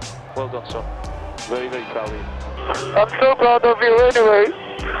job. Well done, son. Very, very proud of you. I'm so proud of you anyway.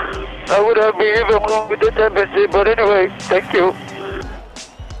 I would have been even more with the championship, but anyway, thank you.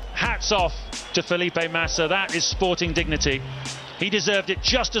 Hats off to Felipe Massa. That is sporting dignity. He deserved it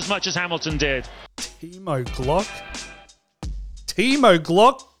just as much as Hamilton did. Timo Glock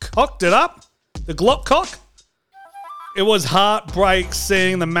cocked it up. The Glock cock. It was heartbreak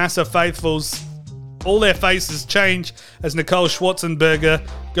seeing the Massa faithfuls. All their faces change as Nicole Schwarzenberger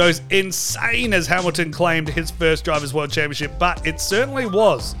goes insane as Hamilton claimed his first Drivers' World Championship. But it certainly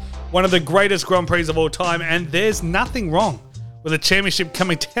was one of the greatest Grand Prix of all time, and there's nothing wrong with a championship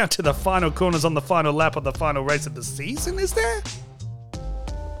coming down to the final corners on the final lap of the final race of the season, is there?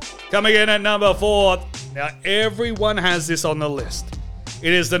 Coming in at number 4. Now, everyone has this on the list.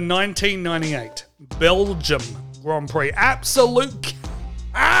 It is the 1998 Belgium Grand Prix. Absolute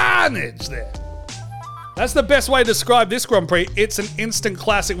carnage there. That's the best way to describe this Grand Prix. It's an instant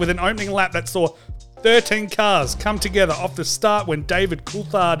classic with an opening lap that saw 13 cars come together off the start. When David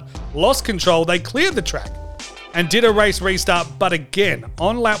Coulthard lost control, they cleared the track and did a race restart. But again,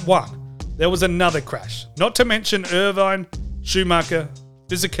 on lap 1, there was another crash. Not to mention Irvine, Schumacher,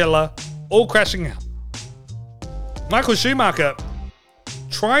 Fisichella, all crashing out. Michael Schumacher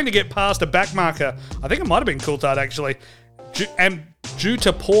trying to get past a back marker. I think it might have been Coulthard actually. And due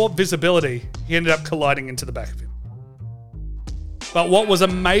to poor visibility, he ended up colliding into the back of him. But what was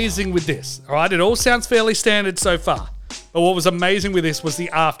amazing with this, all right, it all sounds fairly standard so far, but what was amazing with this was the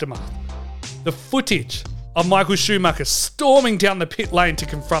aftermath. The footage of Michael Schumacher storming down the pit lane to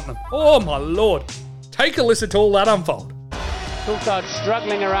confront them. Oh my Lord. Take a listen to all that unfold. Coulthard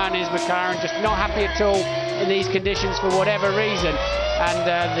struggling around his McLaren, just not happy at all in these conditions for whatever reason.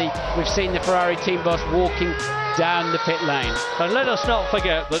 And we've seen the Ferrari team boss walking down the pit lane. And let us not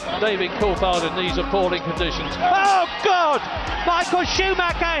forget that David Coulthard in these appalling conditions. Oh God! Michael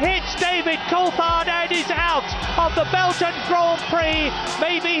Schumacher hits David Coulthard and is out of the Belgian Grand Prix.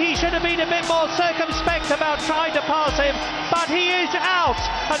 Maybe he should have been a bit more circumspect about trying to pass him, but he is out.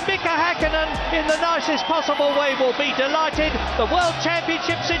 And Mika Häkkinen, in the nicest possible way, will be delighted. The World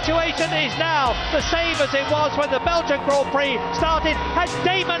Championship situation is now the same as it was when the Belgian Grand Prix started, and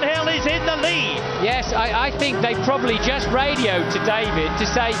Damon Hill is in the lead. Yes, I think they probably just radioed to David to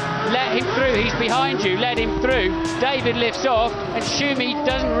say, let him through, he's behind you, let him through. David lifts off, and Schumi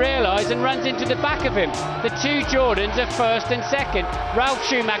doesn't realise and runs into the back of him. The two Jordans are first and second. Ralf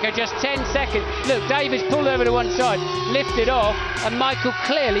Schumacher just 10 seconds. Look, David's pulled over to one side, lifted off, and Michael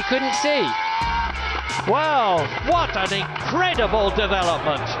clearly couldn't see. Well, what an incredible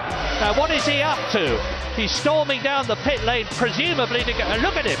development. Now, what is he up to? He's storming down the pit lane, presumably to go.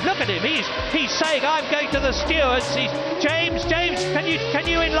 Look at him! He's saying, "I'm going to the stewards." James, can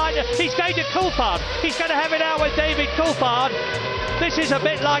you enlighten? He's going to Coulthard. He's going to have it out with David Coulthard. This is a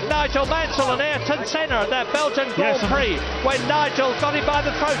bit like Nigel Mansell and Ayrton Senna at that Belgian Grand Prix when Nigel got him by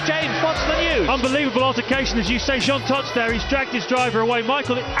the throat. James, what's the news? Unbelievable altercation, as you say. Jean Todt there, he's dragged his driver away.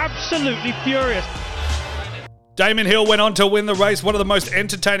 Michael is absolutely furious. Damon Hill went on to win the race, one of the most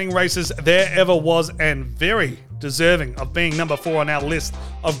entertaining races there ever was, and very deserving of being number 4 on our list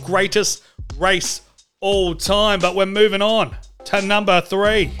of greatest race all time. But we're moving on to number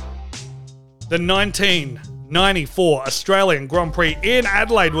 3. The 1994 Australian Grand Prix in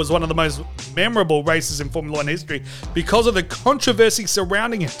Adelaide was one of the most memorable races in Formula 1 history because of the controversy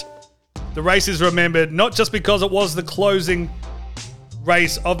surrounding it. The race is remembered not just because it was the closing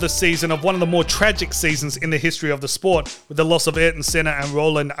race of the season of one of the more tragic seasons in the history of the sport, with the loss of Ayrton Senna and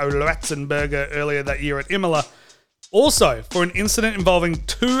Roland Ratzenberger earlier that year at Imola. Also, for an incident involving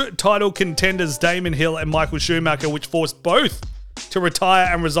 2 title contenders, Damon Hill and Michael Schumacher, which forced both to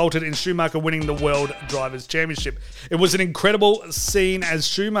retire and resulted in Schumacher winning the World Drivers' Championship. It was an incredible scene as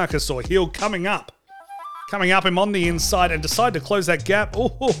Schumacher saw Hill coming up him on the inside and decided to close that gap.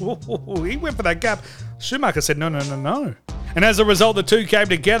 He went for that gap. Schumacher said, no. And as a result, the two came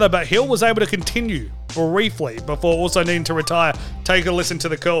together, but Hill was able to continue briefly before also needing to retire. Take a listen to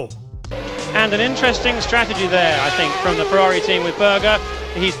the call. And an interesting strategy there, I think, from the Ferrari team with Berger.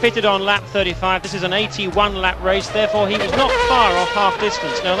 He's pitted on lap 35. This is an 81-lap race, therefore he was not far off half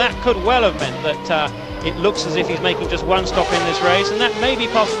distance. Now that could well have meant that it looks as if he's making just one stop in this race, and that may be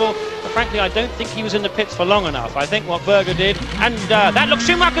possible, but frankly I don't think he was in the pits for long enough. I think what Berger did, and that looks,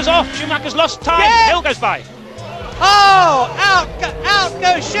 Schumacher's off. Schumacher's lost time. Yeah. Hill goes by. Oh, out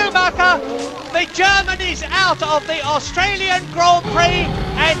goes Schumacher. The German is out of the Australian Grand Prix,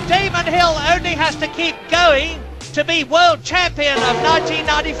 and Damon Hill only has to keep going to be world champion of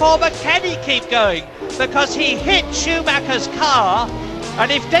 1994, but can he keep going? Because he hit Schumacher's car,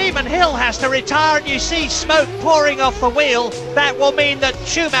 and if Damon Hill has to retire and you see smoke pouring off the wheel, that will mean that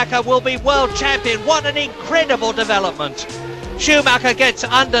Schumacher will be world champion. What an incredible development. Schumacher gets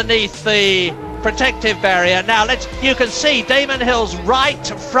underneath the protective barrier. Now you can see Damon Hill's right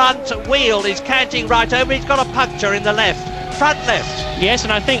front wheel is canting right over. He's got a puncture in the front left. Yes,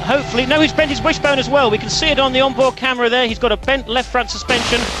 and I think hopefully, no, he's bent his wishbone as well. We can see it on the onboard camera there. He's got a bent left front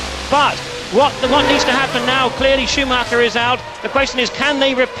suspension. But what needs to happen now, clearly Schumacher is out. The question is, can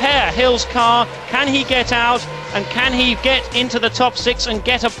they repair Hill's car? Can he get out? And can he get into the top 6 and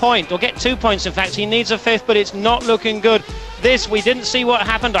get a point, or get 2 points? In fact, he needs a 5th, but it's not looking good. We didn't see what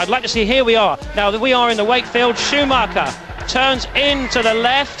happened. I'd like to see, here we are. Now that we are in the Wakefield, Schumacher turns into the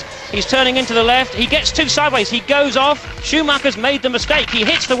left. He's turning into the left. He gets 2 sideways. He goes off. Schumacher's made the mistake. He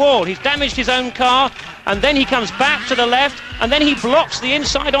hits the wall. He's damaged his own car. And then he comes back to the left. And then he blocks the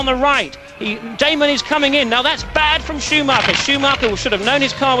inside on the right. Damon is coming in. Now that's bad from Schumacher. Schumacher should have known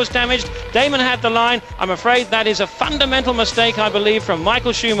his car was damaged. Damon had the line. I'm afraid that is a fundamental mistake, I believe, from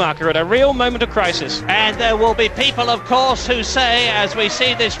Michael Schumacher at a real moment of crisis. And there will be people, of course, who say, as we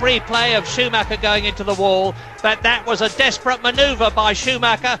see this replay of Schumacher going into the wall, that was a desperate manoeuvre by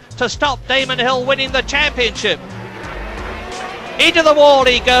Schumacher to stop Damon Hill winning the championship. Into the wall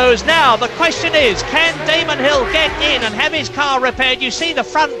he goes. Now the question is, can Damon Hill get in and have his car repaired? You see the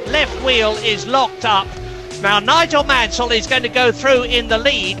front left wheel is locked up. Now Nigel Mansell is going to go through in the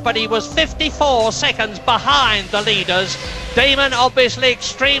lead, but he was 54 seconds behind the leaders. Damon obviously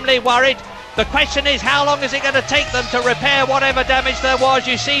extremely worried. The question is, how long is it going to take them to repair whatever damage there was?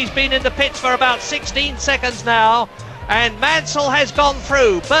 You see he's been in the pits for about 16 seconds now. And Mansell has gone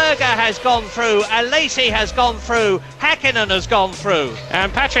through, Berger has gone through, Alesi has gone through, Häkkinen has gone through.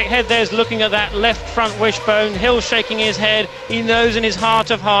 And Patrick Head there's looking at that left front wishbone, Hill shaking his head. He knows in his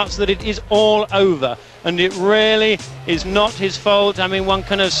heart of hearts that it is all over. And it really is not his fault. I mean, one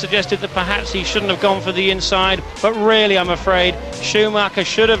can have suggested that perhaps he shouldn't have gone for the inside, but really, I'm afraid, Schumacher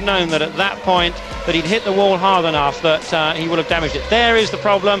should have known that at that point that he'd hit the wall hard enough that he would have damaged it. There is the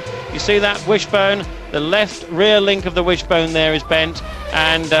problem. You see that wishbone? The left rear link of the wishbone there is bent,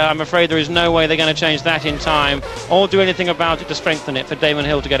 and I'm afraid there is no way they're going to change that in time or do anything about it to strengthen it for Damon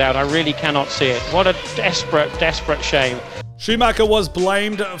Hill to get out. I really cannot see it. What a desperate, desperate shame. Schumacher was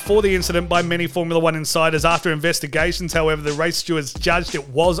blamed for the incident by many Formula 1 insiders. After investigations, however, the race stewards judged it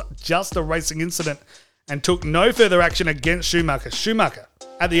was just a racing incident and took no further action against Schumacher. Schumacher,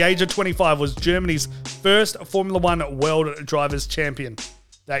 at the age of 25, was Germany's first Formula 1 World Drivers' Champion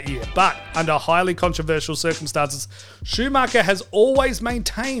that year. But under highly controversial circumstances, Schumacher has always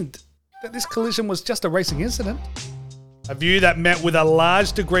maintained that this collision was just a racing incident. A view that met with a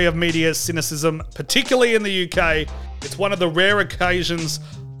large degree of media cynicism, particularly in the UK. It's one of the rare occasions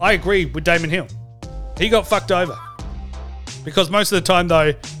I agree with Damon Hill. He got fucked over. Because most of the time,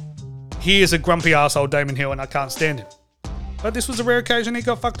 though, he is a grumpy arsehole, Damon Hill, and I can't stand him. But this was a rare occasion he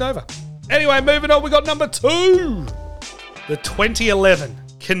got fucked over. Anyway, moving on, we got number 2. The 2011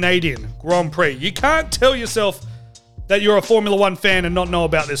 Canadian Grand Prix. You can't tell yourself that you're a Formula 1 fan and not know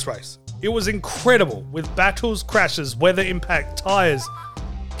about this race. It was incredible, with battles, crashes, weather impact, tyres,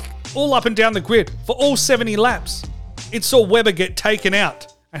 all up and down the grid for all 70 laps. It saw Webber get taken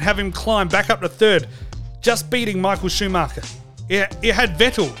out and have him climb back up to third, just beating Michael Schumacher. It had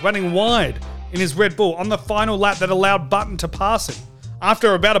Vettel running wide in his Red Bull on the final lap that allowed Button to pass him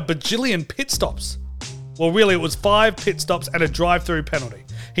after about a bajillion pit stops. Well, really, it was 5 pit stops and a drive-through penalty.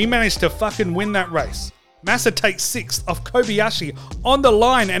 He managed to fucking win that race. Massa takes 6th off Kobayashi on the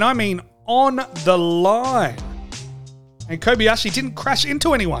line, and I mean on the line. And Kobayashi didn't crash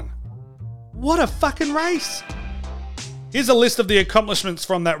into anyone. What a fucking race. Here's a list of the accomplishments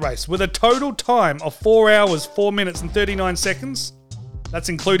from that race. With a total time of 4 hours, 4 minutes and 39 seconds, that's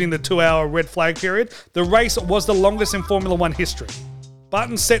including the 2-hour red flag period, the race was the longest in Formula 1 history.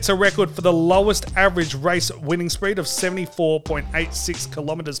 Button sets a record for the lowest average race winning speed of 74.86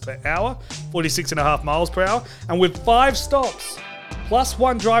 kilometers per hour, 46.5 miles per hour, and with 5 stops, plus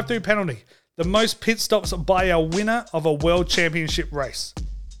 1 drive-through penalty, the most pit stops by a winner of a world championship race.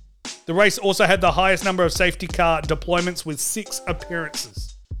 The race also had the highest number of safety car deployments with 6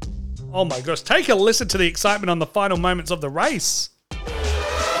 appearances. Oh my gosh, take a listen to the excitement on the final moments of the race.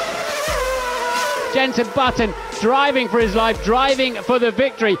 Jenson Button driving for his life, driving for the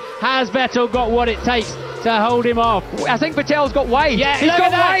victory. Has Vettel got what it takes to hold him off? I think Vettel's got wide. Yeah, he's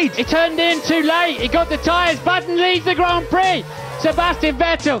got wide. He turned in too late. He got the tyres. Button leads the Grand Prix. Sebastian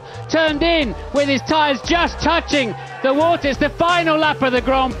Vettel turned in with his tyres just touching the water. It's the final lap of the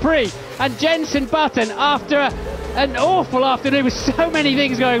Grand Prix. And Jenson Button, after an awful afternoon with so many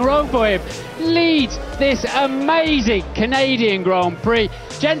things going wrong for him, leads this amazing Canadian Grand Prix.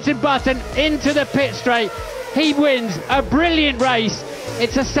 Jenson Button into the pit straight. He wins a brilliant race.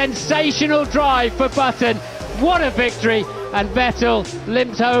 It's a sensational drive for Button. What a victory. And Vettel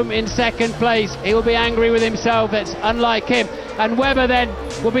limps home in second place. He will be angry with himself. That's unlike him. And Webber then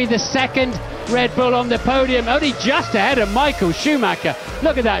will be the second Red Bull on the podium, only just ahead of Michael Schumacher.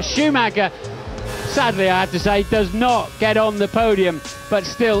 Look at that. Schumacher, sadly I have to say, does not get on the podium, but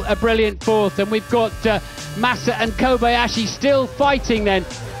still a brilliant 4th. And we've got Massa and Kobayashi still fighting then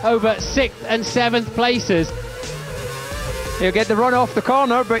over 6th and 7th places. He'll get the run off the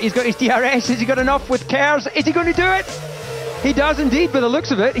corner, but he's got his DRS. Has he got enough with Kers? Is he going to do it? He does indeed, by the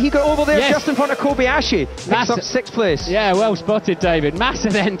looks of it. He got over there just in front of Kobayashi. Picks up 6th place. Yeah, well spotted, David. Massa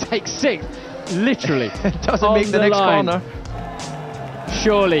then takes 6th, literally. Doesn't make the next corner.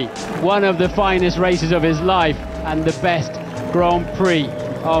 Surely one of the finest races of his life and the best Grand Prix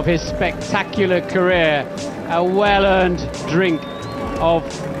of his spectacular career. A well-earned drink of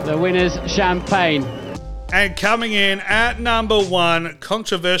the winner's champagne. And coming in at number 1,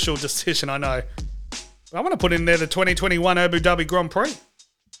 controversial decision, I know. I want to put in there the 2021 Abu Dhabi Grand Prix.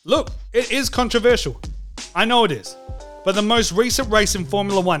 Look, it is controversial. I know it is. But the most recent race in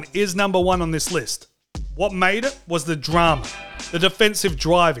Formula 1 is number 1 on this list. What made it was the drama, the defensive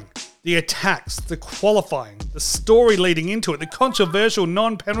driving, the attacks, the qualifying, the story leading into it, the controversial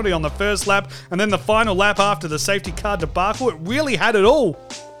non-penalty on the first lap, and then the final lap after the safety car debacle. It really had it all.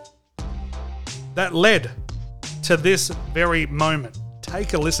 That led to this very moment.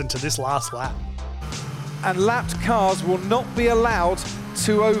 Take a listen to this last lap. And lapped cars will not be allowed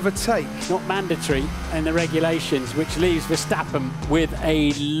to overtake. Not mandatory in the regulations, which leaves Verstappen with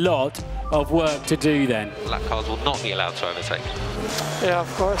a lot of work to do then. Lap cars will not be allowed to overtake. Yeah,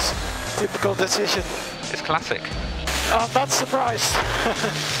 of course. Typical decision. It's classic. I'm not surprised.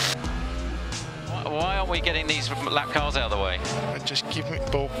 Why aren't we getting these lap cars out of the way? Just give me,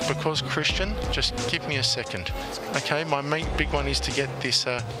 well, because Christian, just give me a second. Okay, my main big one is to get this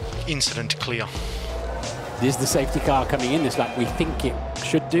incident clear. This is the safety car coming in this lap. We think it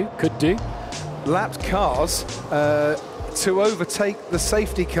could do. Lapped cars to overtake the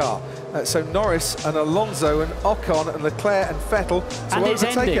safety car. So Norris and Alonso and Ocon and Leclerc and Vettel to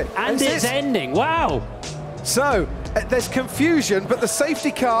overtake it. And it's ending. Wow. So there's confusion, but the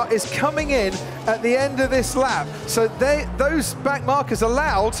safety car is coming in at the end of this lap. So those back markers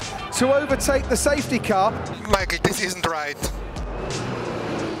allowed to overtake the safety car. Michael, this isn't right.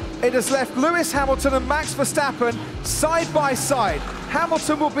 It has left Lewis Hamilton and Max Verstappen side by side.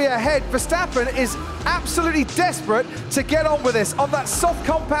 Hamilton will be ahead. Verstappen is absolutely desperate to get on with this on that soft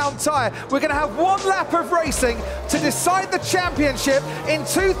compound tyre. We're going to have one lap of racing to decide the championship in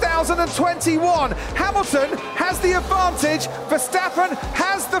 2021. Hamilton has the advantage. Verstappen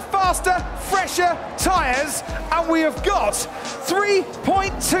has the faster, fresher tyres, and we have got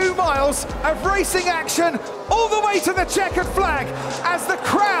 3.2 miles of racing action all the way to the checkered flag as the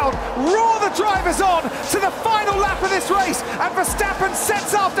crowd roar the drivers on to the final lap of this race, and Verstappen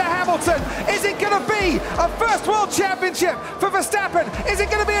sets after Hamilton. Is it going to be a first world championship for Verstappen? Is it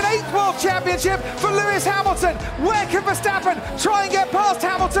going to be an 8th world championship for Lewis Hamilton? Where can Verstappen try and get past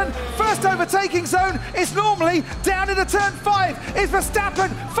Hamilton? First overtaking zone is normally down into turn 5. Is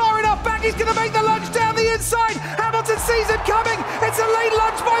Verstappen far enough back? He's going to make the lunge down the inside. Hamilton sees it coming. It's a late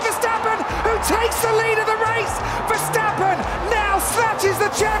lunge by Verstappen, who takes the lead of the race. Verstappen now snatches the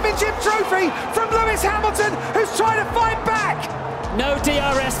championship trophy from Lewis Hamilton, who's trying to fight back. No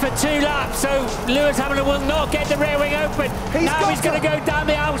DRS for 2 laps, so Lewis Hamilton will not get the rear wing open. Now he's going to go down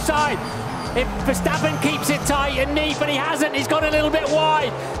the outside. If Verstappen keeps it tight and neat, but he hasn't, he's gone a little bit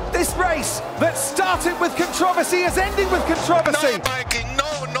wide. This race that started with controversy is ending with controversy.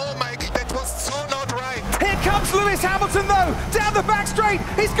 No, Mikey, that was so not right. Here comes Lewis Hamilton though, down the back straight.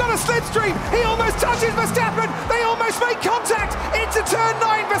 He's got a slipstream. He almost touches Verstappen. They almost make contact into turn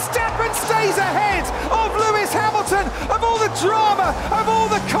 9. Verstappen stays ahead of Lewis Hamilton. Of all the drama, of all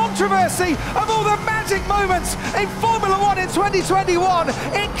the controversy, of all the magic moments in Formula 1 in 2021,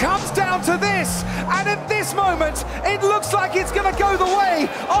 it comes down to this. And at this moment, it looks like it's going to go the way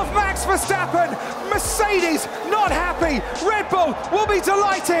of Max Verstappen. Mercedes not happy. Red Bull will be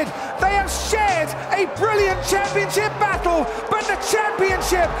delighted. They have shared a brilliant championship battle, but the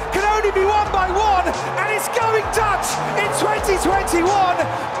championship can only be won by one, and it's going Dutch in 2021.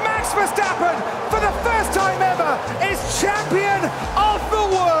 Max Verstappen, for the first time ever, is champion of the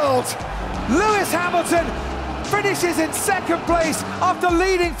world. Lewis Hamilton finishes in 2nd place after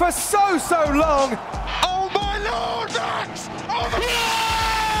leading for so long. Oh my Lord, Max! Oh my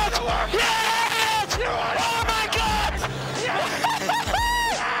God! Yes! Oh my God!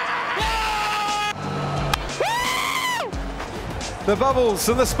 The bubbles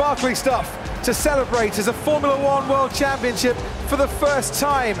and the sparkly stuff to celebrate as a Formula 1 World Championship for the first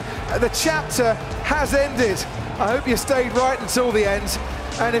time. The chapter has ended. I hope you stayed right until the end.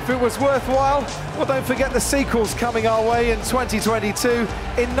 And if it was worthwhile, well, don't forget the sequels coming our way in 2022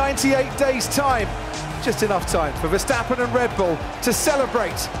 in 98 days' time. Just enough time for Verstappen and Red Bull to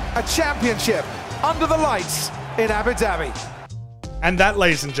celebrate a championship under the lights in Abu Dhabi. And that,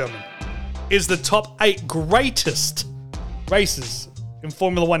 ladies and gentlemen, is the top 8 greatest races in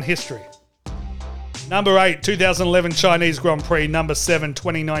Formula 1 history. Number 8, 2011 Chinese Grand Prix. Number 7,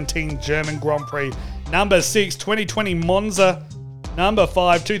 2019 German Grand Prix. Number 6, 2020 Monza. Number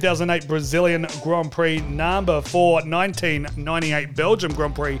 5, 2008 Brazilian Grand Prix. Number 4, 1998 Belgium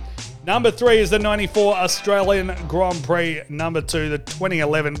Grand Prix. Number 3 is the 94 Australian Grand Prix. Number 2, the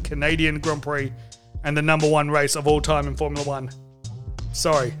 2011 Canadian Grand Prix. And the number 1 race of all time in Formula 1.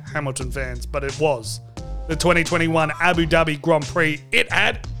 Sorry, Hamilton fans, but it was the 2021 Abu Dhabi Grand Prix. It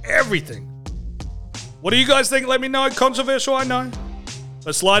had everything. What do you guys think? Let me know. Controversial, I know.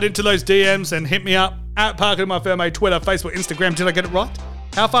 But slide into those DMs and hit me up at Parker My Firme, Twitter, Facebook, Instagram. Did I get it right?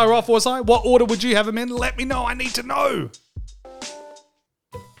 How far off was I? What order would you have them in? Let me know. I need to know.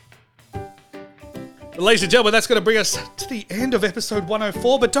 But ladies and gentlemen, that's going to bring us to the end of episode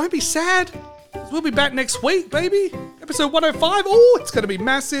 104. But don't be sad. We'll be back next week, baby. Episode 105. Oh, it's going to be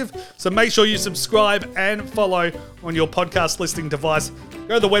massive. So make sure you subscribe and follow on your podcast listening device.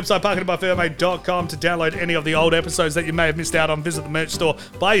 Go to the website, parkingmyfirme.com, to download any of the old episodes that you may have missed out on. Visit the merch store.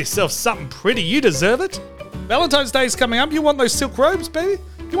 Buy yourself something pretty. You deserve it. Valentine's Day is coming up. You want those silk robes, baby?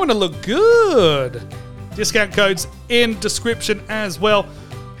 You want to look good. Discount codes in description as well.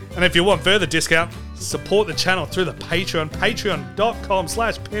 And if you want further discount, support the channel through the Patreon.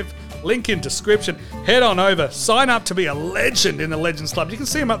 Patreon.com/Piff. Link in description. Head on over. Sign up to be a legend in the Legends Club. You can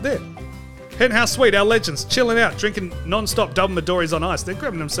see them up there. Penthouse Suite, our legends, chilling out, drinking non-stop double Midori's on ice. They're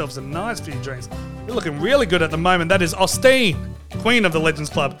grabbing themselves a nice few drinks. They're looking really good at the moment. That is Austin, Queen of the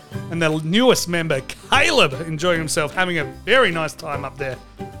Legends Club, and their newest member, Caleb, enjoying himself, having a very nice time up there.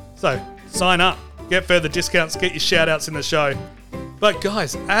 So, sign up. Get further discounts. Get your shout-outs in the show. But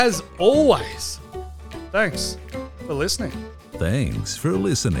guys, as always, thanks for listening. Thanks for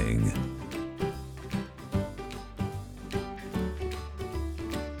listening.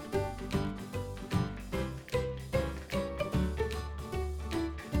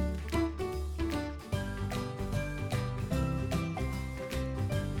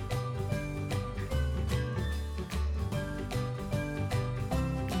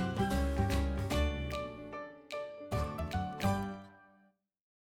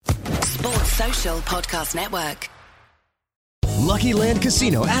 Sports Social Podcast Network. Lucky Land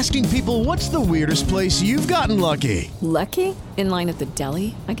Casino, asking people, what's the weirdest place you've gotten lucky? Lucky? In line at the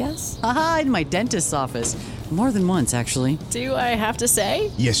deli, I guess? Aha, in my dentist's office. More than once, actually. Do I have to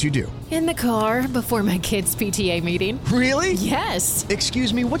say? Yes, you do. In the car before my kids' PTA meeting. Really? Yes.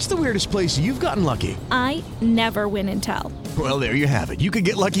 Excuse me, what's the weirdest place you've gotten lucky? I never win and tell. Well, there you have it. You can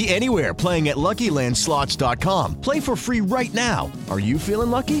get lucky anywhere, playing at LuckyLandSlots.com. Play for free right now. Are you feeling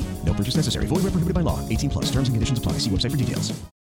lucky? No purchase necessary. Void where prohibited by law. 18+. Terms and conditions apply. See website for details.